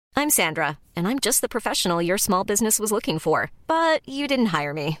I'm Sandra, and I'm just the professional your small business was looking for. But you didn't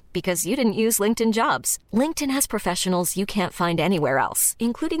hire me because you didn't use LinkedIn Jobs. LinkedIn has professionals you can't find anywhere else,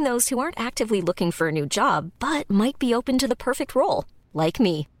 including those who aren't actively looking for a new job, but might be open to the perfect role, like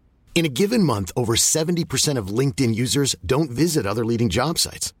me. In a given month, over 70% of LinkedIn users don't visit other leading job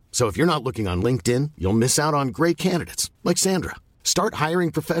sites. So if you're not looking on LinkedIn, you'll miss out on great candidates like Sandra. Start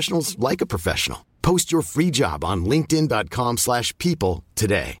hiring professionals like a professional. Post your free job on linkedin.com/people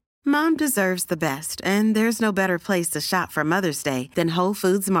today. Mom deserves the best, and there's no better place to shop for Mother's Day than Whole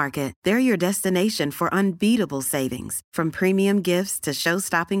Foods Market. They're your destination for unbeatable savings, from premium gifts to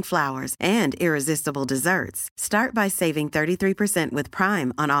show-stopping flowers and irresistible desserts. Start by saving 33% with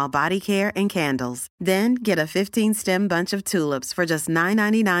Prime on all body care and candles. Then get a 15-stem bunch of tulips for just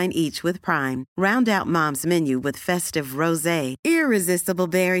 $9.99 each with Prime. Round out Mom's menu with festive rosé, irresistible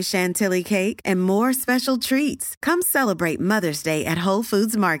berry chantilly cake, and more special treats. Come celebrate Mother's Day at Whole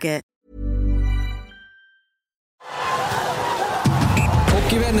Foods Market.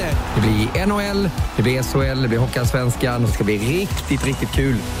 Hockeyvänner, det blir NHL, det blir SHL, det blir Hockeyallsvenskan och det ska bli riktigt, riktigt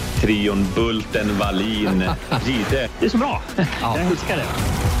kul. Trion Bulten, Wallin, Gide. Det är så bra. Ja. Jag älskar det.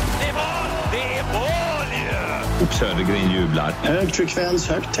 Det är mål! Det är mål ju! Och Södergren jublar. Hög frekvens,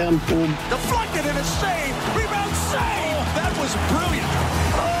 högt tempo. Deflected and a save! Rebound save! That was brilliant!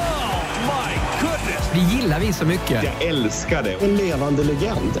 Oh my goodness! Det gillar vi så mycket. Jag älskar det. En levande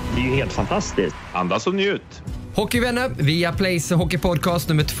legend. Det är ju helt fantastiskt. Andas och njut. Hockeyvänner, via Plays hockeypodcast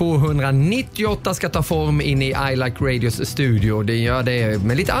nummer 298 ska ta form in i I Like Radios studio. Det gör det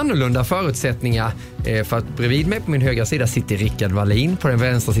med lite annorlunda förutsättningar. För att bredvid mig på min högra sida sitter Rickard Wallin, på den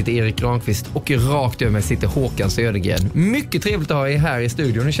vänstra sitter Erik Granqvist och rakt över mig sitter Håkan Södergren. Mycket trevligt att ha er här i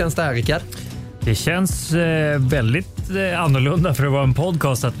studion. Hur känns det här, Rickard? Det känns väldigt annorlunda för att vara en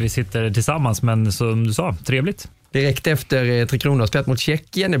podcast att vi sitter tillsammans, men som du sa, trevligt. Direkt efter Tre Kronor spelat mot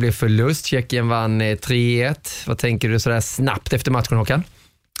Tjeckien. Det blev förlust. Tjeckien vann 3-1. Vad tänker du sådär snabbt efter matchen, Håkan?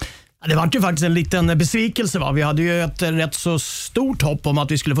 Det var ju faktiskt en liten besvikelse. Va? Vi hade ju ett rätt så stort hopp om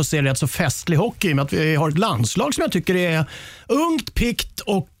att vi skulle få se rätt så festlig hockey. Med att vi har ett landslag som jag tycker är ungt, pikt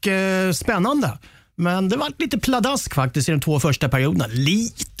och spännande. Men det var lite pladask faktiskt i de 2 första perioderna.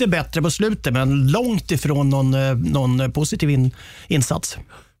 Lite bättre på slutet, men långt ifrån någon positiv insats.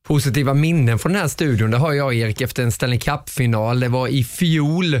 Positiva minnen från den här studion, det har jag, Erik, efter en Stanley Cup-final. Det var i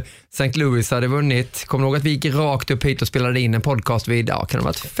fjol. St. Louis hade vunnit. Kommer du ihåg att vi gick rakt upp hit och spelade in en podcast vid, kan det ha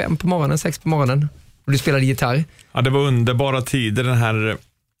varit 5 på morgonen, 6 på morgonen? Och du spelade gitarr. Ja, det var underbara tider, den här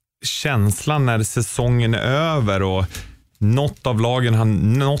känslan när säsongen är över och något av lagen har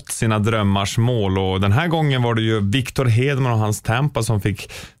nått sina drömmars mål. Och den här gången var det ju Victor Hedman och hans Tampa som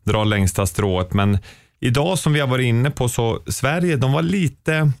fick dra längsta strået. Men idag, som vi har varit inne på, så Sverige, de var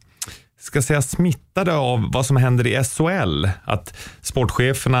lite, ska säga, smittade av vad som händer i SHL. Att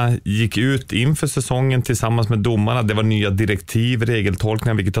sportcheferna gick ut inför säsongen tillsammans med domarna. Det var nya direktiv,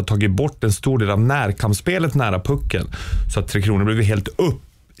 regeltolkningar, vilket har tagit bort en stor del av närkampsspelet nära pucken. Så att Tre Kronor blev helt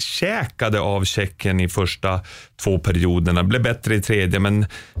uppkäkade av Tjeckien i första 2 perioderna. Blev bättre i tredje, men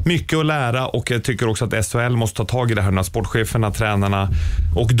mycket att lära, och jag tycker också att SHL måste ta tag i det här när sportcheferna, tränarna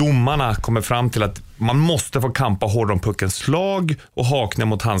och domarna kommer fram till att man måste få kampa hårdare om pucken. Slag och hakna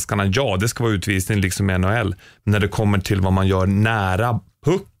mot handskarna, ja, det ska vara utvisning liksom i NHL. Men när det kommer till vad man gör nära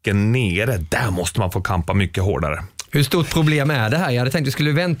pucken nere, där måste man få kampa mycket hårdare. Hur stort problem är det här? Jag hade tänkt att vi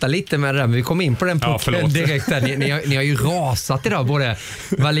skulle vänta lite med det där, men vi kom in på den pucken direkt där. Ni har ju rasat idag, både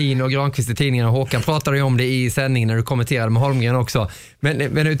Wallin och Granqvist i tidningen, och Håkan pratade ju om det i sändningen när du kommenterade med Holmgren också.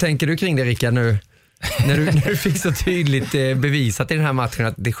 Men hur tänker du kring det, Rickard, nu? När du fick så tydligt bevisat i den här matchen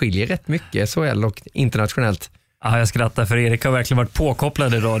att det skiljer rätt mycket SHL och internationellt. Ja, jag skrattar, för Erik har verkligen varit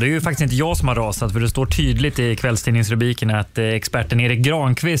påkopplad idag. Det är ju faktiskt inte jag som har rasat, för det står tydligt i kvällstidningsrubriken att experten Erik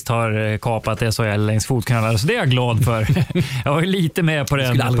Granqvist har kapat SHL längs fotknölarna. Så det är jag glad för. Jag var ju lite med på den.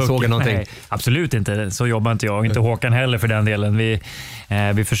 Skulle aldrig såga någonting. Nej, absolut inte. Så jobbar inte jag, och inte Håkan heller för den delen.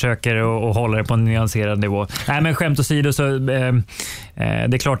 Vi försöker att hålla det på en nyanserad nivå. Nej, men skämt åsido, så det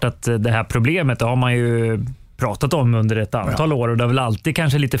är klart att det här problemet, det har man ju pratat om under ett antal år, och det har väl alltid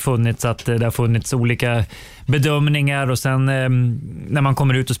kanske lite funnits att det har funnits olika bedömningar, och sen när man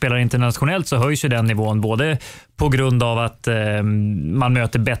kommer ut och spelar internationellt så höjs ju den nivån, både på grund av att man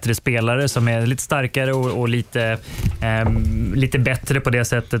möter bättre spelare som är lite starkare och lite bättre på det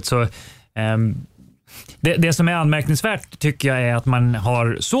sättet. Så det som är anmärkningsvärt tycker jag är att man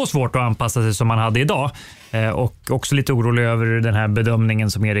har så svårt att anpassa sig som man hade idag, och också lite orolig över den här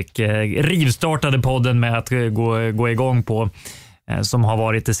bedömningen som Erik rivstartade podden med att gå igång på, som har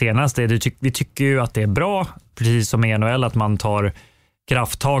varit det senaste. Vi tycker ju att det är bra, precis som i NHL, att man tar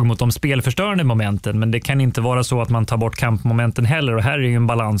krafttag mot de spelförstörande momenten, men det kan inte vara så att man tar bort kampmomenten heller, och här är ju en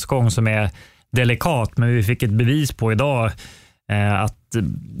balansgång som är delikat, men vi fick ett bevis på idag att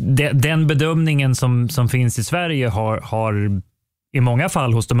den bedömningen som finns i Sverige har i många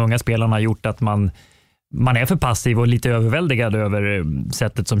fall hos de unga spelarna gjort att man är för passiv och lite överväldigad över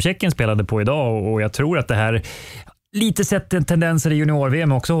sättet som Tjeckien spelade på idag, och jag tror att det här lite sett tendenser i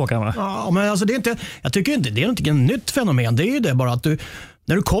junior-VM också, Håkan, va? Ja, men alltså jag tycker inte det är något nytt fenomen. Det är ju det bara att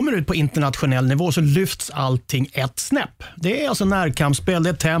när du kommer ut på internationell nivå så lyfts allting ett snäpp. Det är alltså närkampsspel, det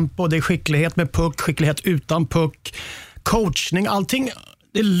är tempo, det är skicklighet med puck, skicklighet utan puck, coachning, allting.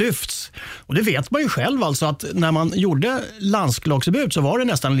 Det lyfts. Och det vet man ju själv alltså, att när man gjorde landslagsdebut så var det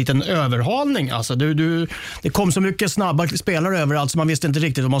nästan en liten överhalning. Alltså det kom så mycket snabba spelare överallt så man visste inte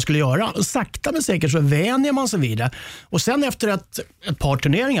riktigt vad man skulle göra. Sakta men säkert så vänjer man sig vid det. Och sen efter ett par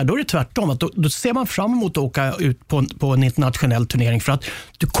turneringar då är det tvärtom. Att då ser man fram emot att åka ut på en internationell turnering, för att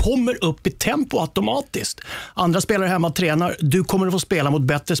du kommer upp i tempo automatiskt. Andra spelare hemma tränar. Du kommer att få spela mot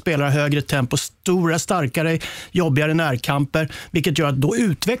bättre spelare, högre tempo, stora, starkare, jobbigare närkamper, vilket gör att då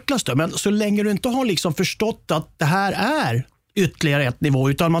utvecklas det. Men så länge du inte har liksom förstått att det här är ytterligare ett nivå,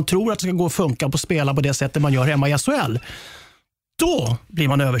 utan man tror att det ska gå att funka på spela på det sättet man gör hemma i SHL, då blir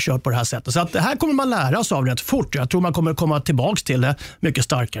man överkörd på det här sättet. Så att det här kommer man lära sig av rätt fort. Jag tror man kommer komma tillbaka till det mycket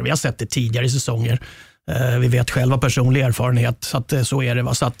starkare. Vi har sett det tidigare i säsonger. Vi vet själva personlig erfarenhet, så att så är det.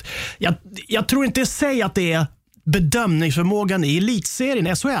 Va? Så att jag tror inte i sig att det är bedömningsförmågan i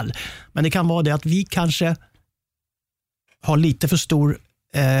elitserien SHL, men det kan vara det att vi kanske har lite för stor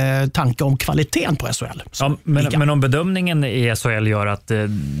tanke om kvaliteten på SHL. Ja, men om bedömningen i SHL gör att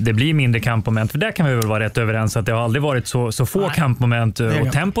det blir mindre kampmoment, för där kan vi väl vara rätt överens att det har aldrig varit så få kampmoment,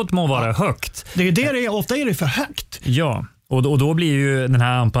 och tempot må vara högt. Det är det ofta är det för högt. Ja. Och då blir ju den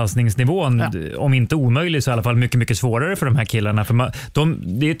här anpassningsnivån, om inte omöjlig så i alla fall mycket, mycket svårare för de här killarna. För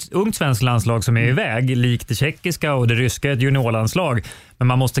det är ett ungt svenskt landslag som är iväg, likt det tjeckiska och det ryska, ett juniorlandslag. Men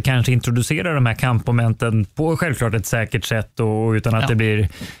man måste kanske introducera de här kampmomenten på självklart ett säkert sätt, och utan att det blir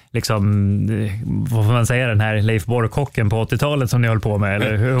liksom, vad får man säga, den här Leif Bork-hocken på 80-talet som ni höll på med,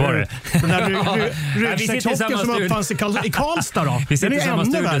 eller hur var det? Den här ryggsäckshocken som uppfanns i Karlstad då. Vi sitter i samma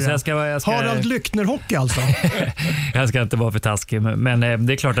studio, så jag ska... Harald Lyckner-hockey alltså. Jag ska inte vara för taskig, men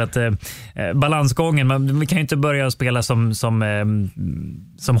det är klart att balansgången, vi kan ju inte börja spela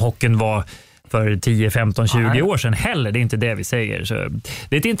som hockeyn var för 10, 15, 20 år sedan heller. Det är inte det vi säger. Så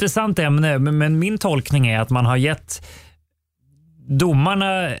det är ett intressant ämne, men min tolkning är att man har gett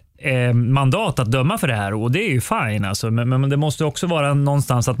domarna mandat att döma för det här, och det är ju fine alltså. Men det måste också vara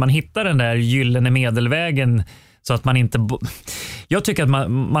någonstans att man hittar den där gyllene medelvägen, så att man inte... Jag tycker att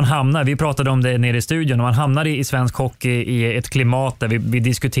man hamnar, vi pratade om det nere i studion, och man hamnar i svensk hockey i ett klimat där vi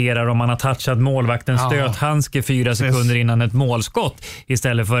diskuterar om man har touchat målvaktens stöthandske 4 sekunder innan ett målskott,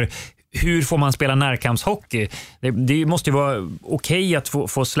 istället för hur får man spela närkampshockey? Det måste ju vara okej att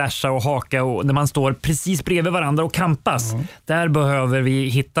få slasha och haka, och när man står precis bredvid varandra och kampas. Där behöver vi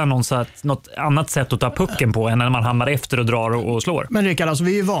hitta något annat sätt att ta pucken på än när man hamnar efter och drar och slår. Men Rickard, alltså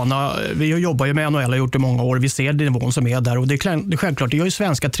vi är vana, vi jobbar ju med NHL och har gjort det många år. Vi ser den nivån som är där, och det är självklart, det gör ju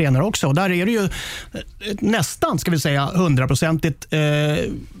svenska tränare också, och där är det ju nästan, ska vi säga,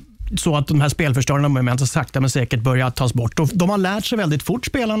 100% så att de här spelförstörande momenten sakta men säkert börjar tas bort. De har lärt sig väldigt fort,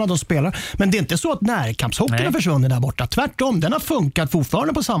 spelarna, de spelar. Men det är inte så att närkampshockeyn har försvunnit där borta. Tvärtom, den har funkat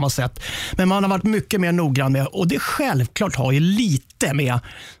fortfarande på samma sätt. Men man har varit mycket mer noggrann med, och det självklart har ju lite med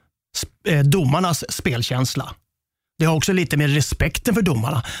domarnas spelkänsla. Det har också lite med respekten för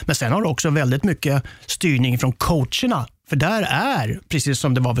domarna. Men sen har det också väldigt mycket styrning från coacherna. För där är, precis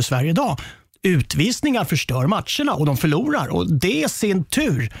som det var för Sverige idag, utvisningar förstör matcherna och de förlorar, och det i sin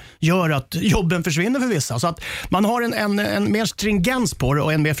tur gör att jobben försvinner för vissa. Så att man har en mer stringens på det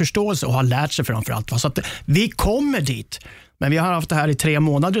och en mer förståelse, och har lärt sig framförallt. Så att vi kommer dit. Men vi har haft det här i 3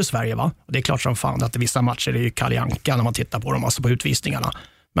 månader i Sverige, va? Och det är klart som fan att vissa matcher är ju Kalle Anka när man tittar på dem, alltså på utvisningarna.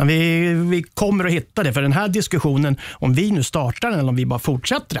 Men vi kommer att hitta det, för den här diskussionen, om vi nu startar den eller om vi bara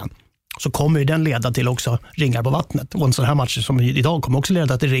fortsätter den, så kommer den leda till också ringar på vattnet. Och en sån här match som idag kommer också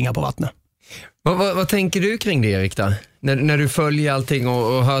leda till ringar på vattnet. Vad tänker du kring det, Erik, då? När du följer allting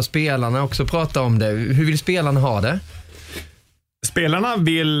och hör spelarna också prata om det. Hur vill spelarna ha det? Spelarna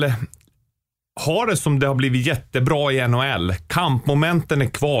vill ha det som det har blivit jättebra i NHL. Kampmomenten är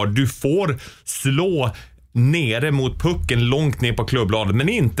kvar. Du får slå nere mot pucken långt ner på klubbladet, men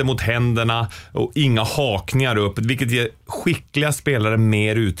inte mot händerna, och inga hakningar upp, vilket ger skickliga spelare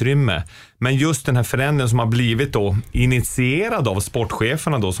mer utrymme. Men just den här förändringen som har blivit då initierad av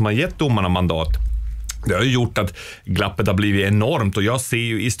sportcheferna då, som har gett domarna mandat, Det har ju gjort att glappet har blivit enormt och jag ser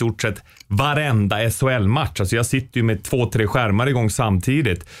ju i stort sett varenda SHL-match. Alltså jag sitter ju med 2-3 skärmar igång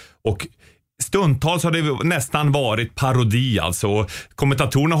samtidigt och stundtals har det nästan varit parodi alltså.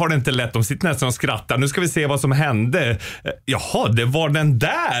 Kommentatorerna har det inte lätt, de sitter nästan och skrattar. Nu ska vi se vad som hände. Jaha, det var den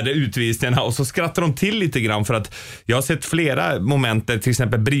där utvisningen och så skrattar de till lite grann för att jag har sett flera moment där till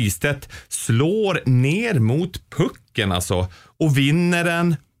exempel Bristedt slår ner mot pucken alltså och vinner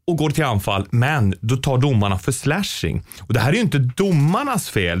den och går till anfall, men då tar domarna för slashing. Och det här är ju inte domarnas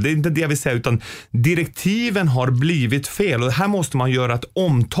fel, det är inte det jag vill säga, utan direktiven har blivit fel och det här måste man göra ett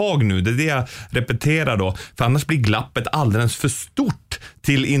omtag nu, det är det jag repeterar då, för annars blir glappet alldeles för stort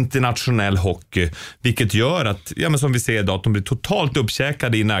till internationell hockey, vilket gör att, ja men som vi ser idag, att de blir totalt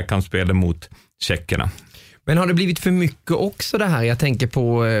uppkäkade i närkampsspelet mot tjeckerna. Men har det blivit för mycket också det här? Jag tänker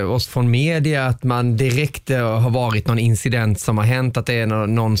på oss från media, att man direkt har varit någon incident som har hänt, att det är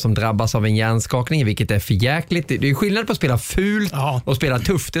någon som drabbas av en hjärnskakning, vilket är för jäkligt. Det är skillnad på att spela fult och spela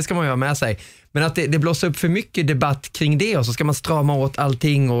tufft, det ska man ju ha med sig. Men att det blåser upp för mycket debatt kring det och så ska man strama åt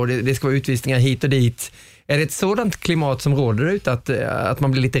allting och det ska vara utvisningar hit och dit. Är det ett sådant klimat som råder ut att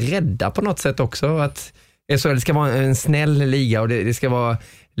man blir lite rädda på något sätt också? Att SHL ska vara en snäll liga och det ska vara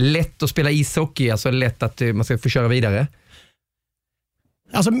lätt att spela ishockey, alltså lätt att man ska få köra vidare?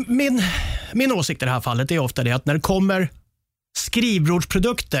 Alltså min åsikt i det här fallet är ofta det att när det kommer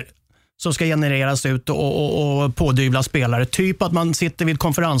skrivbordsprodukter som ska genereras ut och pådyvla spelare, typ att man sitter vid ett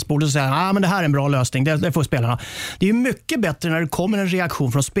konferensbord och säger men det här är en bra lösning, det får spelarna. Det är mycket bättre när det kommer en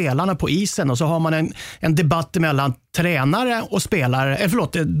reaktion från spelarna på isen och så har man en debatt mellan tränare och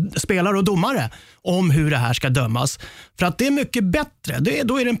spelare och domare om hur det här ska dömas. För att det är mycket bättre.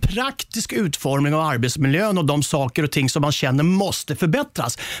 Då är det en praktisk utformning av arbetsmiljön och de saker och ting som man känner måste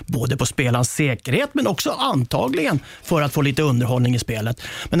förbättras. Både på spelarens säkerhet men också antagligen för att få lite underhållning i spelet.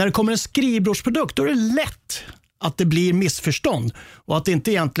 Men när det kommer en skrivbordsprodukt då är det lätt att det blir missförstånd och att det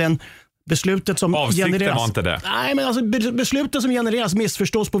inte egentligen beslutet som genereras. Var inte det. Nej, men alltså beslutet som genereras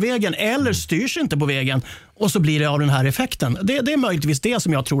missförstås på vägen eller styrs inte på vägen och så blir det av den här effekten. Det är möjligtvis det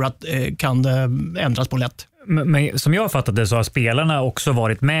som jag tror att kan ändras på lätt. Men som jag har fattat det så har spelarna också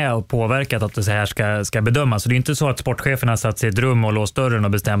varit med och påverkat att det så här ska bedömas. Så det är inte så att sportcheferna satt sig i ett rum och låst dörren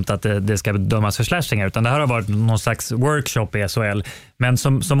och bestämt att det ska bedömas för slashingar, utan det här har varit någon slags workshop i SHL. Men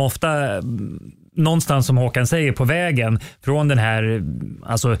som ofta någonstans som Håkan säger på vägen från den här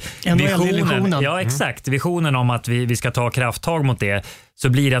alltså visionen. Ja, exakt. Visionen om att vi ska ta krafttag mot det, så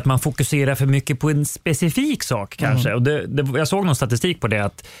blir det att man fokuserar för mycket på en specifik sak kanske. Och jag såg någon statistik på det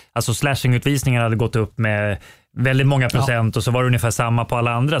att alltså slashing-utvisningar hade gått upp med väldigt många procent och så var det ungefär samma på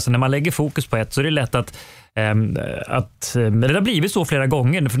alla andra. Så när man lägger fokus på ett så är det lätt att det har blivit så flera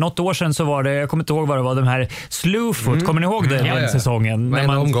gånger. För något år sedan så var det, jag kommer inte ihåg vad det var, de här Slowfoot, kommer ni ihåg den säsongen? När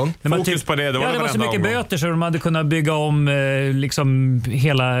man fokus på det, det var så mycket böter så de hade kunnat bygga om liksom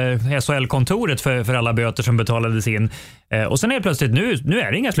hela SHL-kontoret för alla böter som betalades in. Och sen är det plötsligt, nu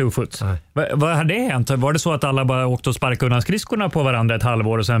är det inga Slowfoot. Vad har det hänt? Var det så att alla bara åkte och sparkade undan skridskorna på varandra ett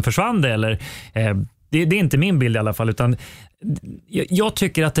halvår och sen försvann det? Eller, det är inte min bild i alla fall, utan jag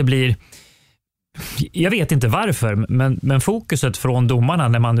tycker att det blir, jag vet inte varför, men fokuset från domarna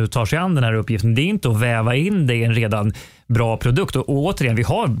när man nu tar sig an den här uppgiften, det är inte att väva in det i en redan bra produkt. Och återigen, vi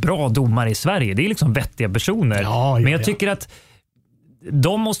har bra domare i Sverige, det är liksom vettiga personer. Men jag tycker att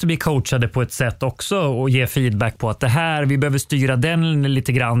de måste bli coachade på ett sätt också och ge feedback på att det här, vi behöver styra den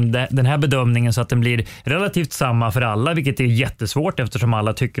lite grann, den här bedömningen så att den blir relativt samma för alla, vilket är jättesvårt eftersom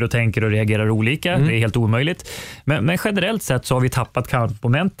alla tycker och tänker och reagerar olika. Det är helt omöjligt. Men generellt sett så har vi tappat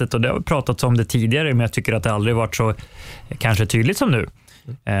kampmomentet och det har vi pratat om det tidigare, men jag tycker att det aldrig varit så kanske tydligt som nu.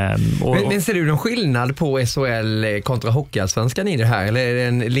 Men ser du någon skillnad på SHL kontra Hockeyallsvenskan i det här, eller är det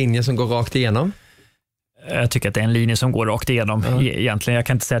en linje som går rakt igenom? Jag tycker att det är en linje som går rakt igenom egentligen. Jag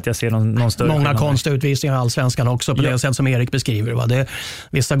kan inte säga att jag ser någon större många konstiga utvisningar i Allsvenskan också på det sätt som Erik beskriver. Va?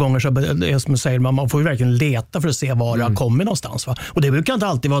 Vissa gånger så det som säger man får ju verkligen leta för att se var det har kommit någonstans. Va? Och det brukar inte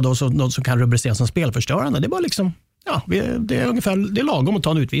alltid vara något som kan rubriceras som spelförstörande. Det är bara liksom, det är lagom att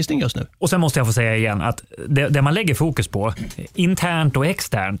ta en utvisning just nu. Och sen måste jag få säga igen att det man lägger fokus på, internt och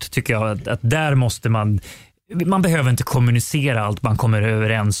externt, tycker jag att där måste man behöver inte kommunicera allt man kommer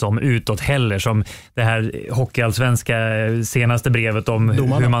överens om utåt heller, som det här hockeyallsvenska senaste brevet om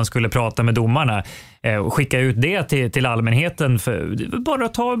hur man skulle prata med domarna och skicka ut det till allmänheten. Bara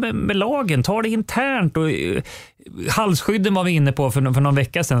ta med lagen, ta det internt. Och halsskydden var vi inne på för någon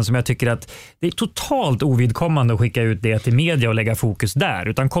vecka sedan, som jag tycker att det är totalt ovidkommande att skicka ut det till media och lägga fokus där,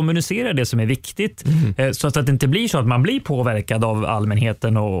 utan kommunicera det som är viktigt så att det inte blir så att man blir påverkad av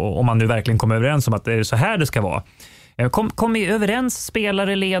allmänheten, och om man nu verkligen kommer överens om att det är så här det ska vara. Kom överens,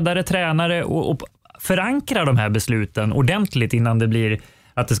 spelare, ledare, tränare och förankra de här besluten ordentligt innan det blir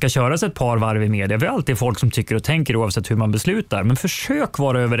att det ska köras ett par varv i media. Vi har alltid folk som tycker och tänker oavsett hur man beslutar. Men försök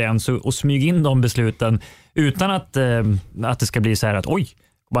vara överens och smyg in de besluten utan att det ska bli så här att oj,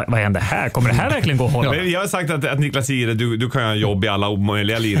 vad händer här? Kommer det här verkligen gå att hålla? Jag har sagt att Niklas Ihre, du kan ha jobb i alla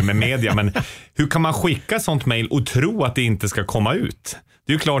möjliga lir med media, men hur kan man skicka sånt mejl och tro att det inte ska komma ut?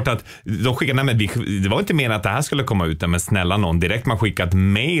 Det är ju klart att de skickar, nej men det var inte meningen att det här skulle komma ut, men snälla någon, direkt man skickar ett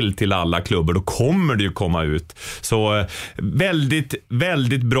mejl till alla klubbar, då kommer det ju komma ut. Så väldigt,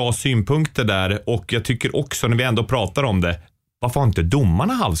 väldigt bra synpunkter där, och jag tycker också när vi ändå pratar om det, varför har inte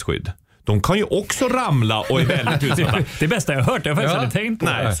domarna halsskydd? De kan ju också ramla och är väldigt utsatta. Det bästa jag har hört, jag har faktiskt aldrig tänkt på.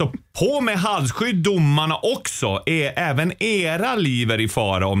 Nej, så på med halsskydd domarna också. Är även era liv är i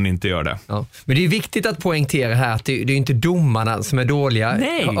fara om ni inte gör det. Ja. Men det är viktigt att poängtera här att det är inte domarna som är dåliga.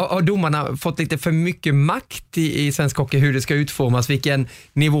 Nej. Har domarna fått lite för mycket makt i svensk hockey, hur det ska utformas, vilken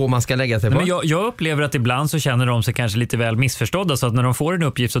nivå man ska lägga sig på? Men jag upplever att ibland så känner de sig kanske lite väl missförstådda, så att när de får en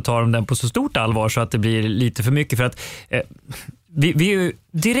uppgift så tar de den på så stort allvar så att det blir lite för mycket. För att vi är ju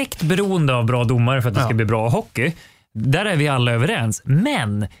direkt beroende av bra domare för att det ska bli bra hockey. Där är vi alla överens.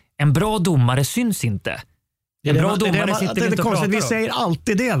 Men en bra domare syns inte. En bra domare sitter inte och pratar om. Vi säger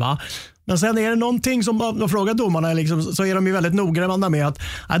alltid det, va? Men sen är det någonting som de frågar domarna liksom, så är de ju väldigt noggranna med att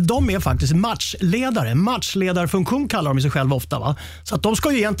de är faktiskt matchledare. Matchledarfunktion kallar de sig själva ofta, va? Så att de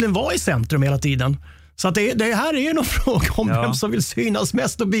ska ju egentligen vara i centrum hela tiden. Så att det här är ju någon fråga om vem som vill synas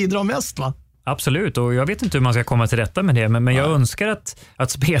mest och bidra mest, va? Absolut, och jag vet inte hur man ska komma till rätta med det, men jag önskar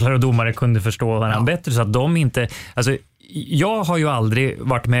att spelare och domare kunde förstå varandra bättre, så att de inte... Alltså, jag har ju aldrig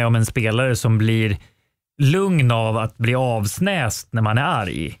varit med om en spelare som blir lugn av att bli avsnäst när man är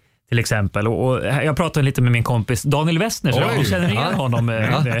arg, till exempel. Och jag pratade lite med min kompis Daniel Westner, så jag känner igen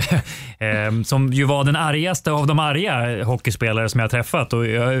honom, som ju var den argaste av de arga hockeyspelare som jag träffat, och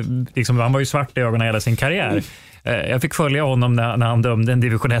han var ju svart i ögonen hela sin karriär. Jag fick följa honom när han dömde en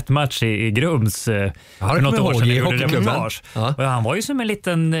division 1-match i Grums för något år sedan i hockeyklubben. Och han var ju som en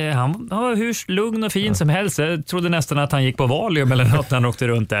liten, han var hur lugn och fin som helst. Jag trodde nästan att han gick på Valium eller något när han åkte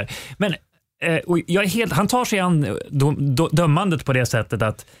runt där. Men han tar sig an dömandet på det sättet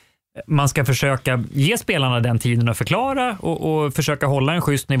att man ska försöka ge spelarna den tiden att förklara och försöka hålla en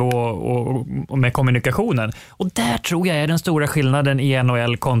schysst nivå och med kommunikationen. Och där tror jag är den stora skillnaden i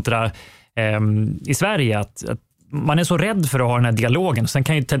NHL kontra i Sverige, att man är så rädd för att ha den här dialogen. Sen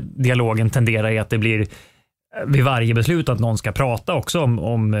kan ju dialogen tendera i att det blir vid varje beslut att någon ska prata också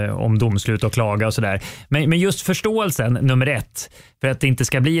om domslut och klaga och sådär. Men just förståelsen nummer 1, för att det inte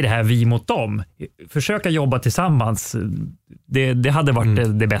ska bli det här vi mot dem. Försöka jobba tillsammans. Det hade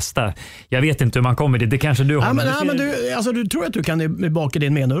varit det bästa. Jag vet inte hur man kommer dit. Det kanske du har. Du tror att du kan baka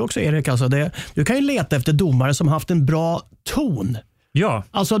din mening också, Erik. Alltså du kan ju leta efter domare som haft en bra ton. Ja.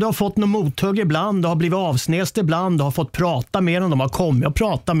 Alltså du har fått någon mothugg ibland, du har blivit avsnäst ibland, du har fått prata med dem, de har kommit och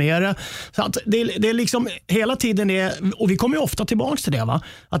prata med det. Så att det är liksom hela tiden och vi kommer ju ofta tillbaka till det, va?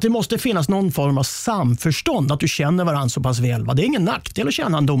 Att det måste finnas någon form av samförstånd, att du känner varandra så pass väl, va? Det är ingen nackdel att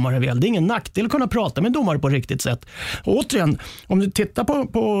känna en domare väl, det är ingen nackdel att kunna prata med en domare på ett riktigt sätt. Och återigen, om du tittar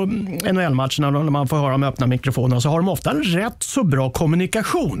på NHL-matcherna när man får höra med öppna mikrofoner, så har de ofta en rätt så bra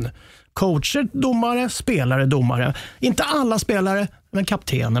kommunikation. Coacher, domare, spelare, domare. Inte alla spelare, men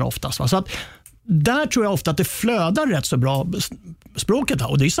kaptener oftast. Va? Så att där tror jag ofta att det flödar rätt så bra språket.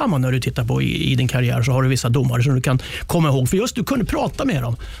 Och det är samma när du tittar på i din karriär, så har du vissa domare som du kan komma ihåg. För just du kunde prata med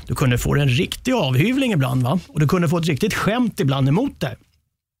dem. Du kunde få en riktig avhyvling ibland, va? Och du kunde få ett riktigt skämt ibland emot dig.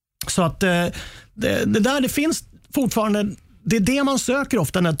 Så att det finns fortfarande... Det är det man söker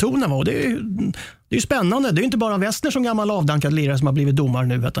ofta när tonen var. Och det är ju spännande. Det är inte bara Westner som gammal avdankad lirare som har blivit domare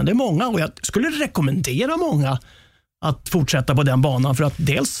nu, utan det är många. Och jag skulle rekommendera många att fortsätta på den banan, för att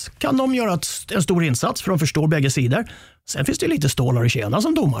dels kan de göra en stor insats, för de förstår bägge sidor. Sen finns det lite stålar att tjäna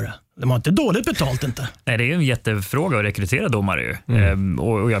som domare. De har inte dåligt betalt inte. Nej, det är ju en jättefråga att rekrytera domare ju.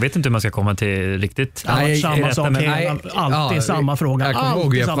 Och jag vet inte hur man ska komma till riktigt. Samma sak, alltid samma fråga. Jag kommer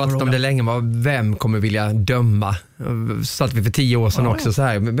ihåg, jag pratat om det länge, vem kommer vilja döma? Så att vi för 10 år sedan också så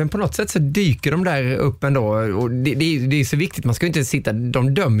här. Men på något sätt så dyker de där upp ändå. Och det är så viktigt, man ska ju inte sitta,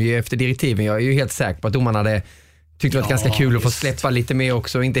 de dömer ju efter direktiven. Jag är ju helt säker på att domarna hade tyckte det var ganska kul att få släppa lite mer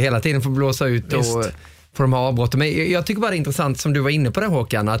också och inte hela tiden få blåsa ut och få de här avbrotten. Men jag tycker bara det är intressant, som du var inne på där,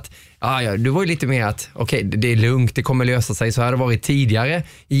 Håkan, att du var ju lite mer att okej, det är lugnt, det kommer lösa sig. Så har det varit tidigare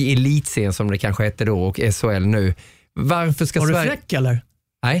i elitserien, som det kanske hette då, och SHL nu. Varför ska Sverige... Var du fräck eller?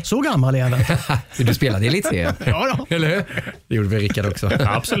 Nej. Så gammal är jag. Du spelade i elitserien? Ja då. Eller hur? Det gjorde vi Rickard också.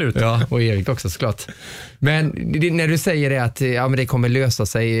 Absolut. Ja, och Erik också såklart. Men när du säger det att men det kommer lösa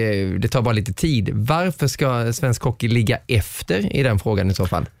sig, det tar bara lite tid. Varför ska svensk hockey ligga efter i den frågan i så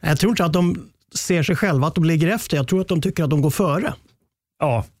fall? Jag tror inte att de ser sig själva att de ligger efter. Jag tror att de tycker att de går före.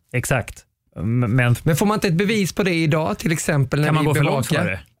 Ja, exakt. Men får man inte ett bevis på det idag till exempel? När kan man gå för bevakar? långt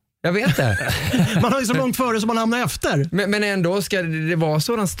före? Jag vet det. Man har ju så långt före som man hamnar efter. Men ändå ska det vara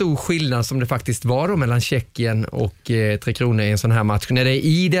sådan stor skillnad som det faktiskt var då mellan Tjeckien och Tre Kronor i en sån här match. När det är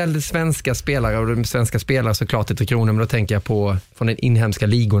idel svenska spelare, och de svenska spelare såklart i Tre Kronor, men då tänker jag på från den inhemska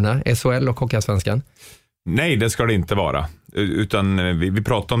ligorna, SHL och Hockeyallsvenskan. Nej, det ska det inte vara. Utan vi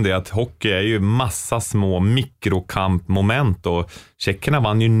pratar om det att hockey är ju massa små mikrokampmoment och tjeckerna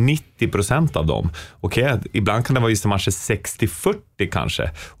vann ju 90% av dem. Okej, ibland kan det vara vissa matcher 60-40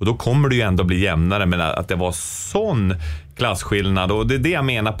 kanske. Och då kommer det ju ändå bli jämnare, men att det var sån klassskillnad. Och det är det jag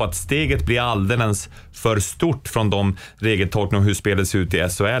menar på att steget blir alldeles för stort från de regeltolkningar och hur spelet ser ut i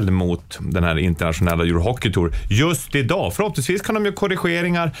SHL mot den här internationella Eurohockey Tour. Just idag, förhoppningsvis kan de ju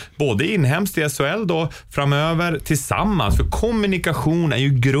korrigeringar både inhemskt i SHL då framöver tillsammans. För kommunikation är ju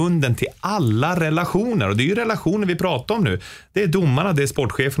grunden till alla relationer, och det är ju relationer vi pratar om nu. Det är domarna, det är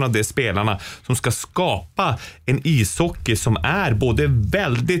sportcheferna, det är spelarna som ska skapa en ishockey som är både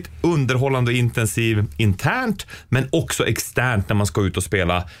väldigt underhållande och intensiv internt, men också externt när man ska ut och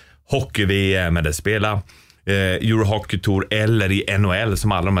spela hockey-VM eller spela Eurohockey Tour eller i NHL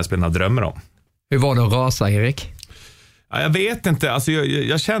som alla de här spelarna drömmer om. Hur var det att rasa, Erik? Ja, jag vet inte, alltså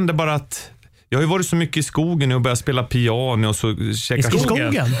jag kände bara att jag har ju varit så mycket i skogen och börjat spela piano och så käka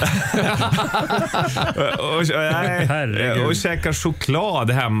och käka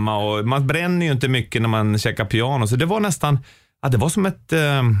choklad hemma, och man bränner ju inte mycket när man käkar piano, så det var nästan, det var som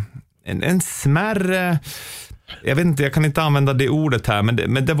en smärre, jag vet inte, jag kan inte använda det ordet här,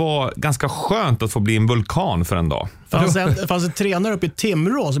 men det var ganska skönt att få bli en vulkan för en dag. Det fanns en tränare uppe i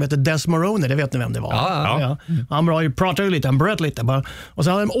Timrå som heter Des Moroni, det vet ni vem det var. Ja. Han pratade lite, han bröt lite bara. Och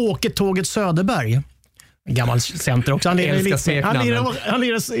sen hade de Åke-tåget Söderberg. Gammal center också. Han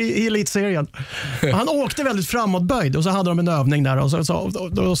lirar i elitserien. Han åkte väldigt framåtböjd och så hade de en övning där, och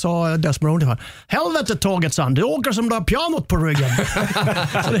då sa Des Moroni: helvete tåget, sa han, du åker som du har pianot på ryggen.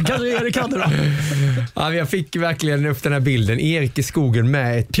 Så det kanske Erik hade då. Ja, jag fick verkligen upp den här bilden. Erik i skogen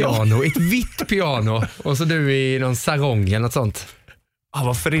med ett piano, ett vitt piano, och så du i någon sarong eller något sånt.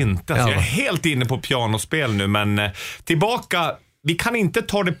 Varför inte? Alltså, jag är helt inne på pianospel nu, men tillbaka. Vi kan inte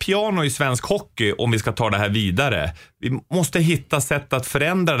ta det piano i svensk hockey om vi ska ta det här vidare. Vi måste hitta sätt att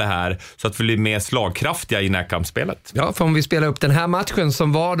förändra det här så att vi blir mer slagkraftiga i närkampsspelet. Ja, för om vi spelar upp den här matchen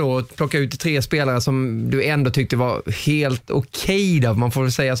som var då, plocka ut 3 spelare som du ändå tyckte var helt okej då. Man får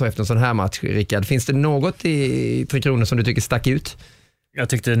väl säga så efter en sån här match, Rickard. Finns det något i Tre Kronor som du tycker stack ut? Jag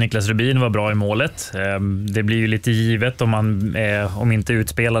tyckte Niklas Rubin var bra i målet. Det blir ju lite givet om inte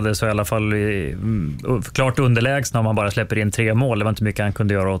utspelade så i alla fall klart underlägsna om man bara släpper in 3 mål. Det var inte mycket han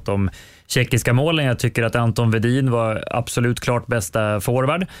kunde göra åt de tjeckiska målen. Jag tycker att Anton Vedin var absolut klart bästa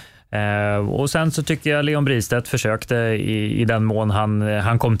forward. Och sen så tycker jag Leon Bristedt försökte i den mån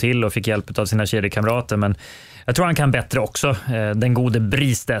han kom till och fick hjälp av sina kedjekamrater, men jag tror han kan bättre också. Den gode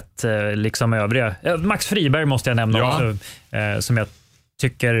Bristedt liksom övriga. Max Friberg måste jag nämna också, som jag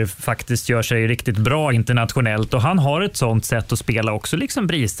tycker faktiskt gör sig riktigt bra internationellt, och han har ett sånt sätt att spela också, liksom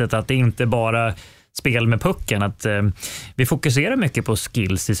Bristedt, att det inte bara spel med pucken, att vi fokuserar mycket på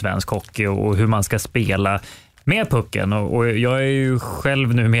skills i svensk hockey och hur man ska spela med pucken, och jag är ju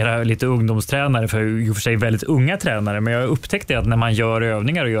själv numera lite ungdomstränare för i och för sig väldigt unga tränare, men jag upptäckte att när man gör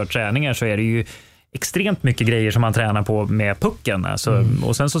övningar och gör träningar så är det ju extremt mycket grejer som man tränar på med pucken. Alltså,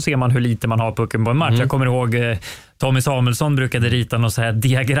 och sen så ser man hur lite man har pucken på en match. Jag kommer ihåg Tommy Samuelsson brukade rita något så här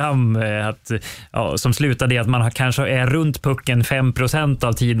diagram som slutade i att man kanske är runt pucken 5%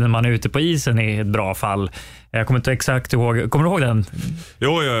 av tiden man är ute på isen i ett bra fall. Jag kommer inte exakt ihåg. Kommer du ihåg den?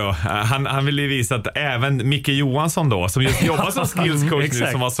 Jo. Han ville ju visa att även Micke Johansson då, som just jobbar som skillscoach nu,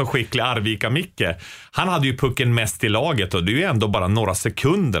 som var så skicklig, Arvika-Micke, han hade ju pucken mest i laget, och det är ju ändå bara några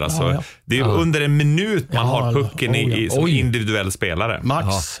sekunder. Alltså. Det är ju under en minut man har pucken som individuell spelare.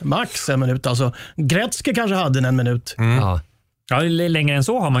 Max en minut. Alltså, Gretzky kanske hade en minut. Ja, längre än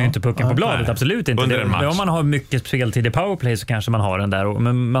så har man ju inte pucken på bladet, absolut inte. Om man har mycket speltid i powerplay så kanske man har den där,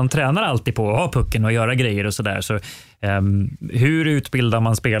 men man tränar alltid på att ha pucken och göra grejer och sådär. Så hur utbildar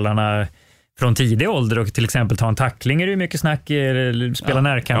man spelarna från tidig ålder, och till exempel ta en tackling är det ju mycket snack, spela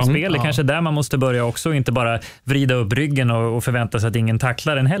närkampsspel, det kanske där man måste börja också, inte bara vrida upp ryggen och förvänta sig att ingen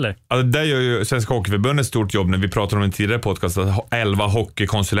tacklar den heller. Ja, det där gör ju Svenska Hockeyförbundet ett stort jobb. När vi pratade om en tidigare podcast att 11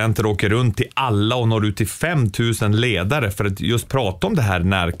 hockeykonsulenter åker runt till alla och når ut till 5000 ledare för att just prata om det här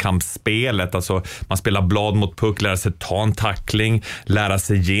närkampsspelet. Alltså man spelar blad mot puck, lära sig ta en tackling, lära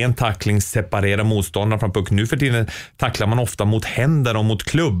sig ge en tackling, separera motståndaren från puck. Nu för tiden tacklar man ofta mot händer och mot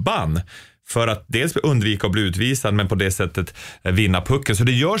klubban. för att dels undvika att bli utvisad men på det sättet vinna pucken. Så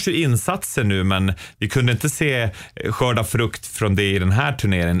det görs ju insatser nu, men vi kunde inte se skörda frukt från det i den här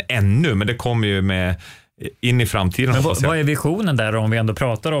turneringen ännu, men det kommer ju med in i framtiden. Men vad är visionen där om vi ändå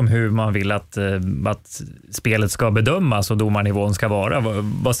pratar om hur man vill att spelet ska bedömas och domarnivån ska vara?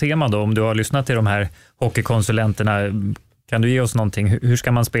 Vad ser man då om du har lyssnat till de här hockeykonsulenterna? Kan du ge oss någonting? Hur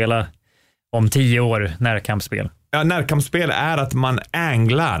ska man spela om 10 år närkampsspel? Ja, närkampsspel är att man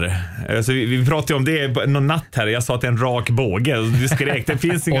änglar. Alltså, vi pratade om det någon natt här. Jag sa att det är en rak båge. Du skrek, det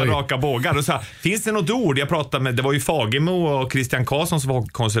finns inga raka bågar. Och så här, finns det något ord? Jag pratade med, det var ju Fagemo och Christian Karlsson som var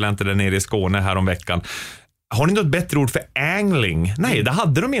konsulenter där nere i Skåne här om veckan. Har ni något bättre ord för angling? Nej, det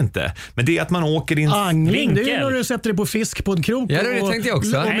hade de inte. Men det är att man åker in angling, det är när du sätter dig på fisk på en krok. Ja, det tänkte jag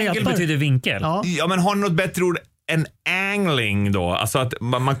också. Angel betyder vinkel. Ja, men har ni något bättre ord? En angling då, alltså att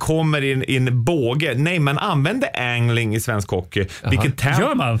man kommer in i en båge. Nej, man använder angling i svensk hockey. Vilket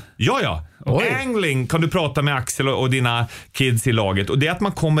gör man? Ja. Angling kan du prata med Axel och dina kids i laget. Och det är att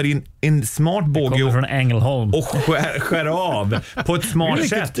man kommer in en smart båge från Ängelholm och skär av på ett smart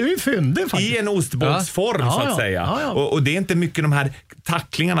sätt. Du är fyndig faktiskt. I en ostbågsform så att säga. Och det är inte mycket de här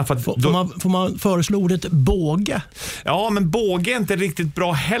tacklingarna. För att får man föreslå ordet båge? Ja, men båge är inte riktigt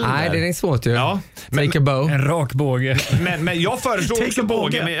bra heller. Nej, det är svårt ju. Ja. Take a bow. En rak båge. Men jag föreslår också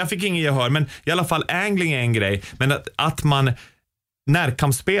båge, men jag fick ingen gehör. Men i alla fall, angling är en grej. Men att man...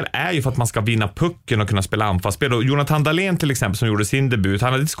 Närkampsspel är ju för att man ska vinna pucken och kunna spela anfallsspel. Och Jonathan Dahlén till exempel som gjorde sin debut,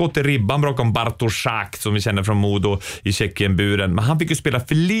 han hade ett skott i ribban bakom Bartoszak som vi känner från Modo i Tjeckien-buren. Men han fick ju spela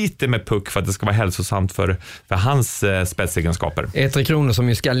för lite med puck för att det ska vara hälsosamt för hans spetsegenskaper. Tre Kronor som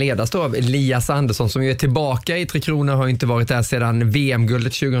ju ska ledas då av Elias Andersson som ju är tillbaka i Tre Kronor, har inte varit där sedan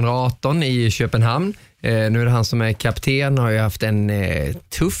VM-guldet 2018 i Köpenhamn. Nu är det han som är kapten, har ju haft en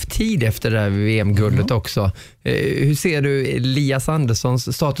tuff tid efter det här VM-guldet också. Hur ser du Elias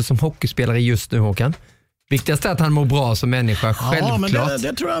Anderssons status som hockeyspelare just nu, Håkan? Viktigast är att han mår bra som människa, självklart. Ja, men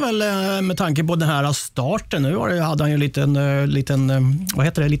det tror jag väl med tanke på den här starten. Nu hade han ju en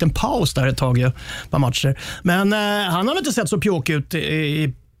liten paus där ett tag på matcher. Men han har inte sett så pjåk ut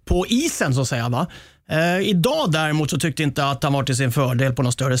på isen så att säga, va? Idag däremot så tyckte jag inte att han var till sin fördel på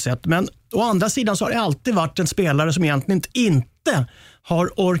något större sätt. Men å andra sidan så har det alltid varit en spelare som egentligen inte har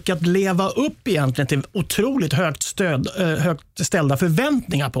orkat leva upp egentligen till otroligt högt ställda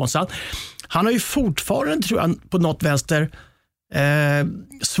förväntningar på sig. Han har ju fortfarande, tror jag, på något vänster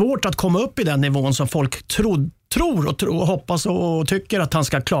svårt att komma upp i den nivån som folk tror och hoppas och tycker att han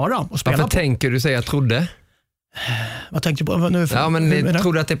ska klara och spela. Varför tänker du säga trodde? Vad tänkte du på nu?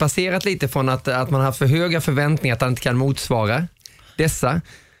 Tror du att det är passerat lite från att man har haft för höga förväntningar att han inte kan motsvara dessa?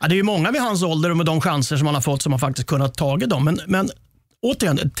 Ja, det är ju många vid hans ålder och med de chanser som han har fått som har faktiskt kunnat tagit dem. Men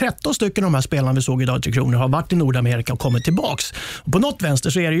återigen, 13 stycken av de här spelarna vi såg idag i Tre Kronor har varit i Nordamerika och kommit tillbaks. Och på något vänster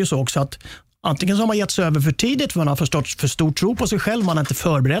så är det ju så också att antingen så har man gett sig över för tidigt för man har förstått för stor tro på sig själv, man har inte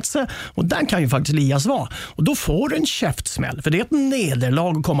förberett sig, och den kan ju faktiskt Elias vara. Och då får du en käftsmäll, för det är ett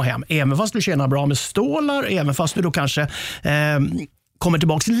nederlag att komma hem, även fast du tjänar bra med stålar, även fast du då kanske kommer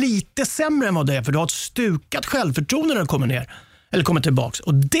tillbaka lite sämre än vad det är, för du har ett stukat självförtroende när du kommer ner. Eller kommer tillbaks.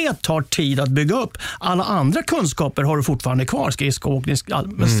 Och det tar tid att bygga upp. Alla andra kunskaper har du fortfarande kvar. Skridskoåkning,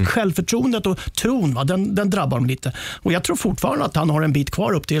 men självförtroendet och tron, va, den drabbar dem lite. Och jag tror fortfarande att han har en bit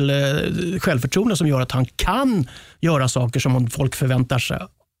kvar upp till självförtroende som gör att han kan göra saker som folk förväntar sig.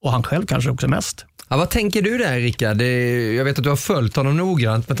 Och han själv kanske också mest. Ja, vad tänker du där, Rickard? Jag vet att du har följt honom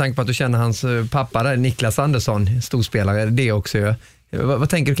noggrant med tanke på att du känner hans pappa där, Niklas Andersson, storspelare. Det också. Vad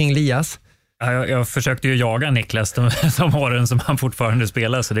tänker du kring Elias? Jag försökte ju jaga Niklas de åren som han fortfarande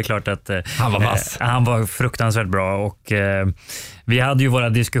spelar, så det är klart att han var vass. Han var fruktansvärt bra, och vi hade ju våra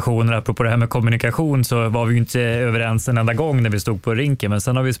diskussioner apropå det här med kommunikation, så var vi ju inte överens en enda gång när vi stod på rinken, men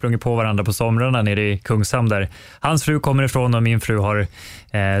sen har vi sprungit på varandra på somrarna nere i Kungshamn där hans fru kommer ifrån och min fru har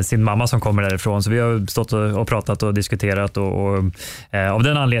sin mamma som kommer därifrån, så vi har stått och pratat och diskuterat och av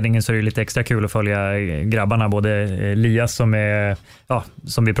den anledningen så är det lite extra kul att följa grabbarna, både Elias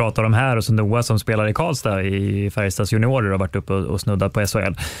som vi pratar om här och så Noah som spelar i Karlstad i Färjestads juniorer och har varit uppe och snuddat på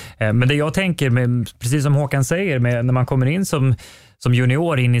SHL. Men det jag tänker, precis som Håkan säger, när man kommer in som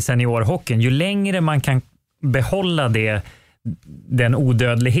junior in i seniorhockeyn, ju längre man kan behålla den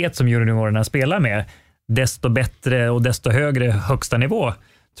odödlighet som juniorerna spelar med, desto bättre och desto högre högsta nivå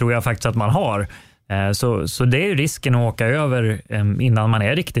tror jag faktiskt att man har. Så det är risken att åka över innan man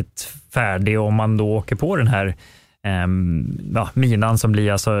är riktigt färdig, om man då åker på den här minan som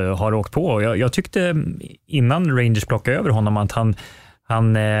Elias har åkt på. Jag tyckte innan Rangers plockade över honom att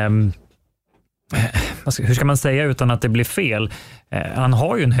hur ska man säga utan att det blir fel? Han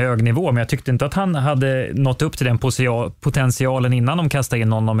har ju en hög nivå, men jag tyckte inte att han hade nått upp till den potentialen innan de kastade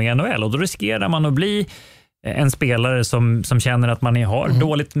in honom i NHL. Och då riskerar man att bli en spelare som känner att man har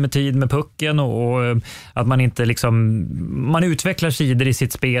dåligt med tid med pucken och att man inte liksom, man utvecklar sidor i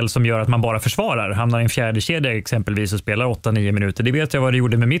sitt spel som gör att man bara försvarar. Hamnar i en fjärde kedja exempelvis och spelar 8-9 minuter. Det vet jag vad det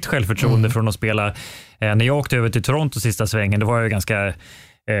gjorde med mitt självförtroende från att spela när jag åkte över till Toronto sista svängen. Det var jag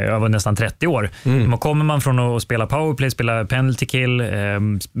jag var nästan 30 år. Men kommer man från att spela powerplay, spela penalty kill,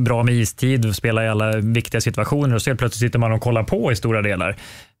 bra med istid, spela i alla viktiga situationer och så plötsligt sitter man och kollar på i stora delar.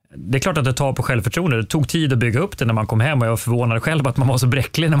 Det är klart att det tar på självförtroende. Det tog tid att bygga upp det när man kom hem och jag var förvånad själv att man var så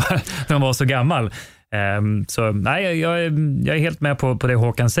bräcklig när man var så gammal. Så nej, jag är helt med på det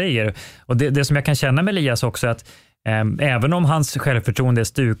Håkan säger. Och det som jag kan känna med Elias också är att även om hans självförtroende är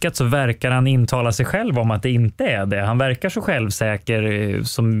stukat så verkar han intala sig själv om att det inte är det. Han verkar så självsäker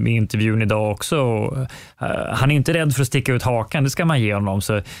som i intervjun idag också. Han är inte rädd för att sticka ut hakan, det ska man ge honom.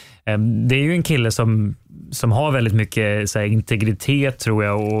 Så det är ju en kille som har väldigt mycket så här, integritet tror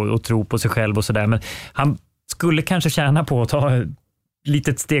jag och tro på sig själv och sådär. Men han skulle kanske tjäna på att ta ett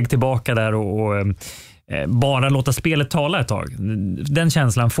litet steg tillbaka där och bara låta spelet tala ett tag. Den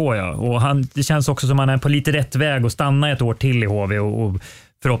känslan får jag. Och det känns också som att han är på lite rätt väg och stanna ett år till i HV och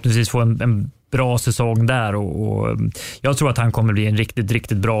förhoppningsvis få en bra säsong där. Och jag tror att han kommer bli en riktigt,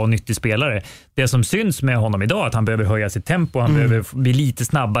 riktigt bra och nyttig spelare. Det som syns med honom idag är att han behöver höja sitt tempo. Han behöver bli lite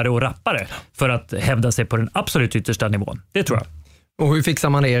snabbare och rappare för att hävda sig på den absolut yttersta nivån. Det tror jag. Och hur fixar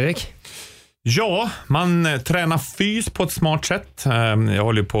man det, Erik? Ja, man tränar fys på ett smart sätt. Jag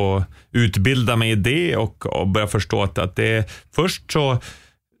håller på att utbilda mig i det och börjar förstå att det är först så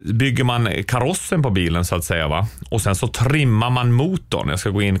bygger man karossen på bilen så att säga va. Och sen så trimmar man motorn. Jag ska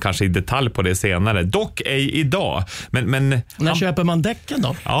gå in kanske i detalj på det senare. Dock ej idag. Men när köper man däcken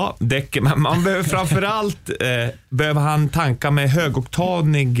då? Ja, däcken. Man behöver framförallt behöver han tanka med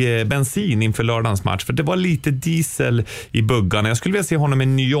högoktanig bensin inför lördagens match. För det var lite diesel i buggarna. Jag skulle vilja se honom i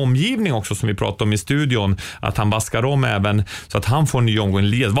en ny omgivning också som vi pratade om i studion. Att han vaskar om även så att han får en ny omgång.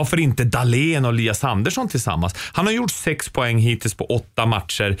 Varför inte Dahlén och Elias Andersson tillsammans? Han har gjort 6 poäng hittills på 8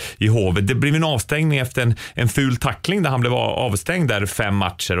 matcher i HV. Det blev en avstängning efter en ful tackling där han blev avstängd där 5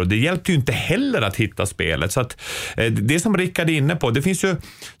 matcher och det hjälpte ju inte heller att hitta spelet. Så att det som Rickard är inne på, det finns ju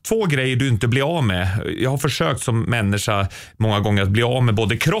 2 grejer du inte blir av med. Jag har försökt som människa många gånger att bli av med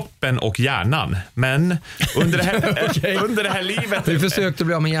både kroppen och hjärnan. Men under det här, under det här livet... Du försökte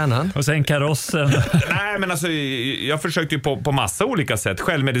bli av med hjärnan? Och sen karossen. Nej, men alltså jag försökte ju på massa olika sätt.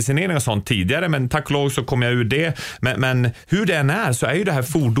 Självmedicinering och sånt tidigare, men tack och lov så kom jag ur det. Men hur det än är så är ju det här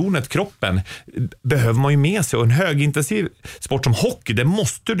fordonet, kroppen, behöver man ju med sig. Och en högintensiv sport som hockey, det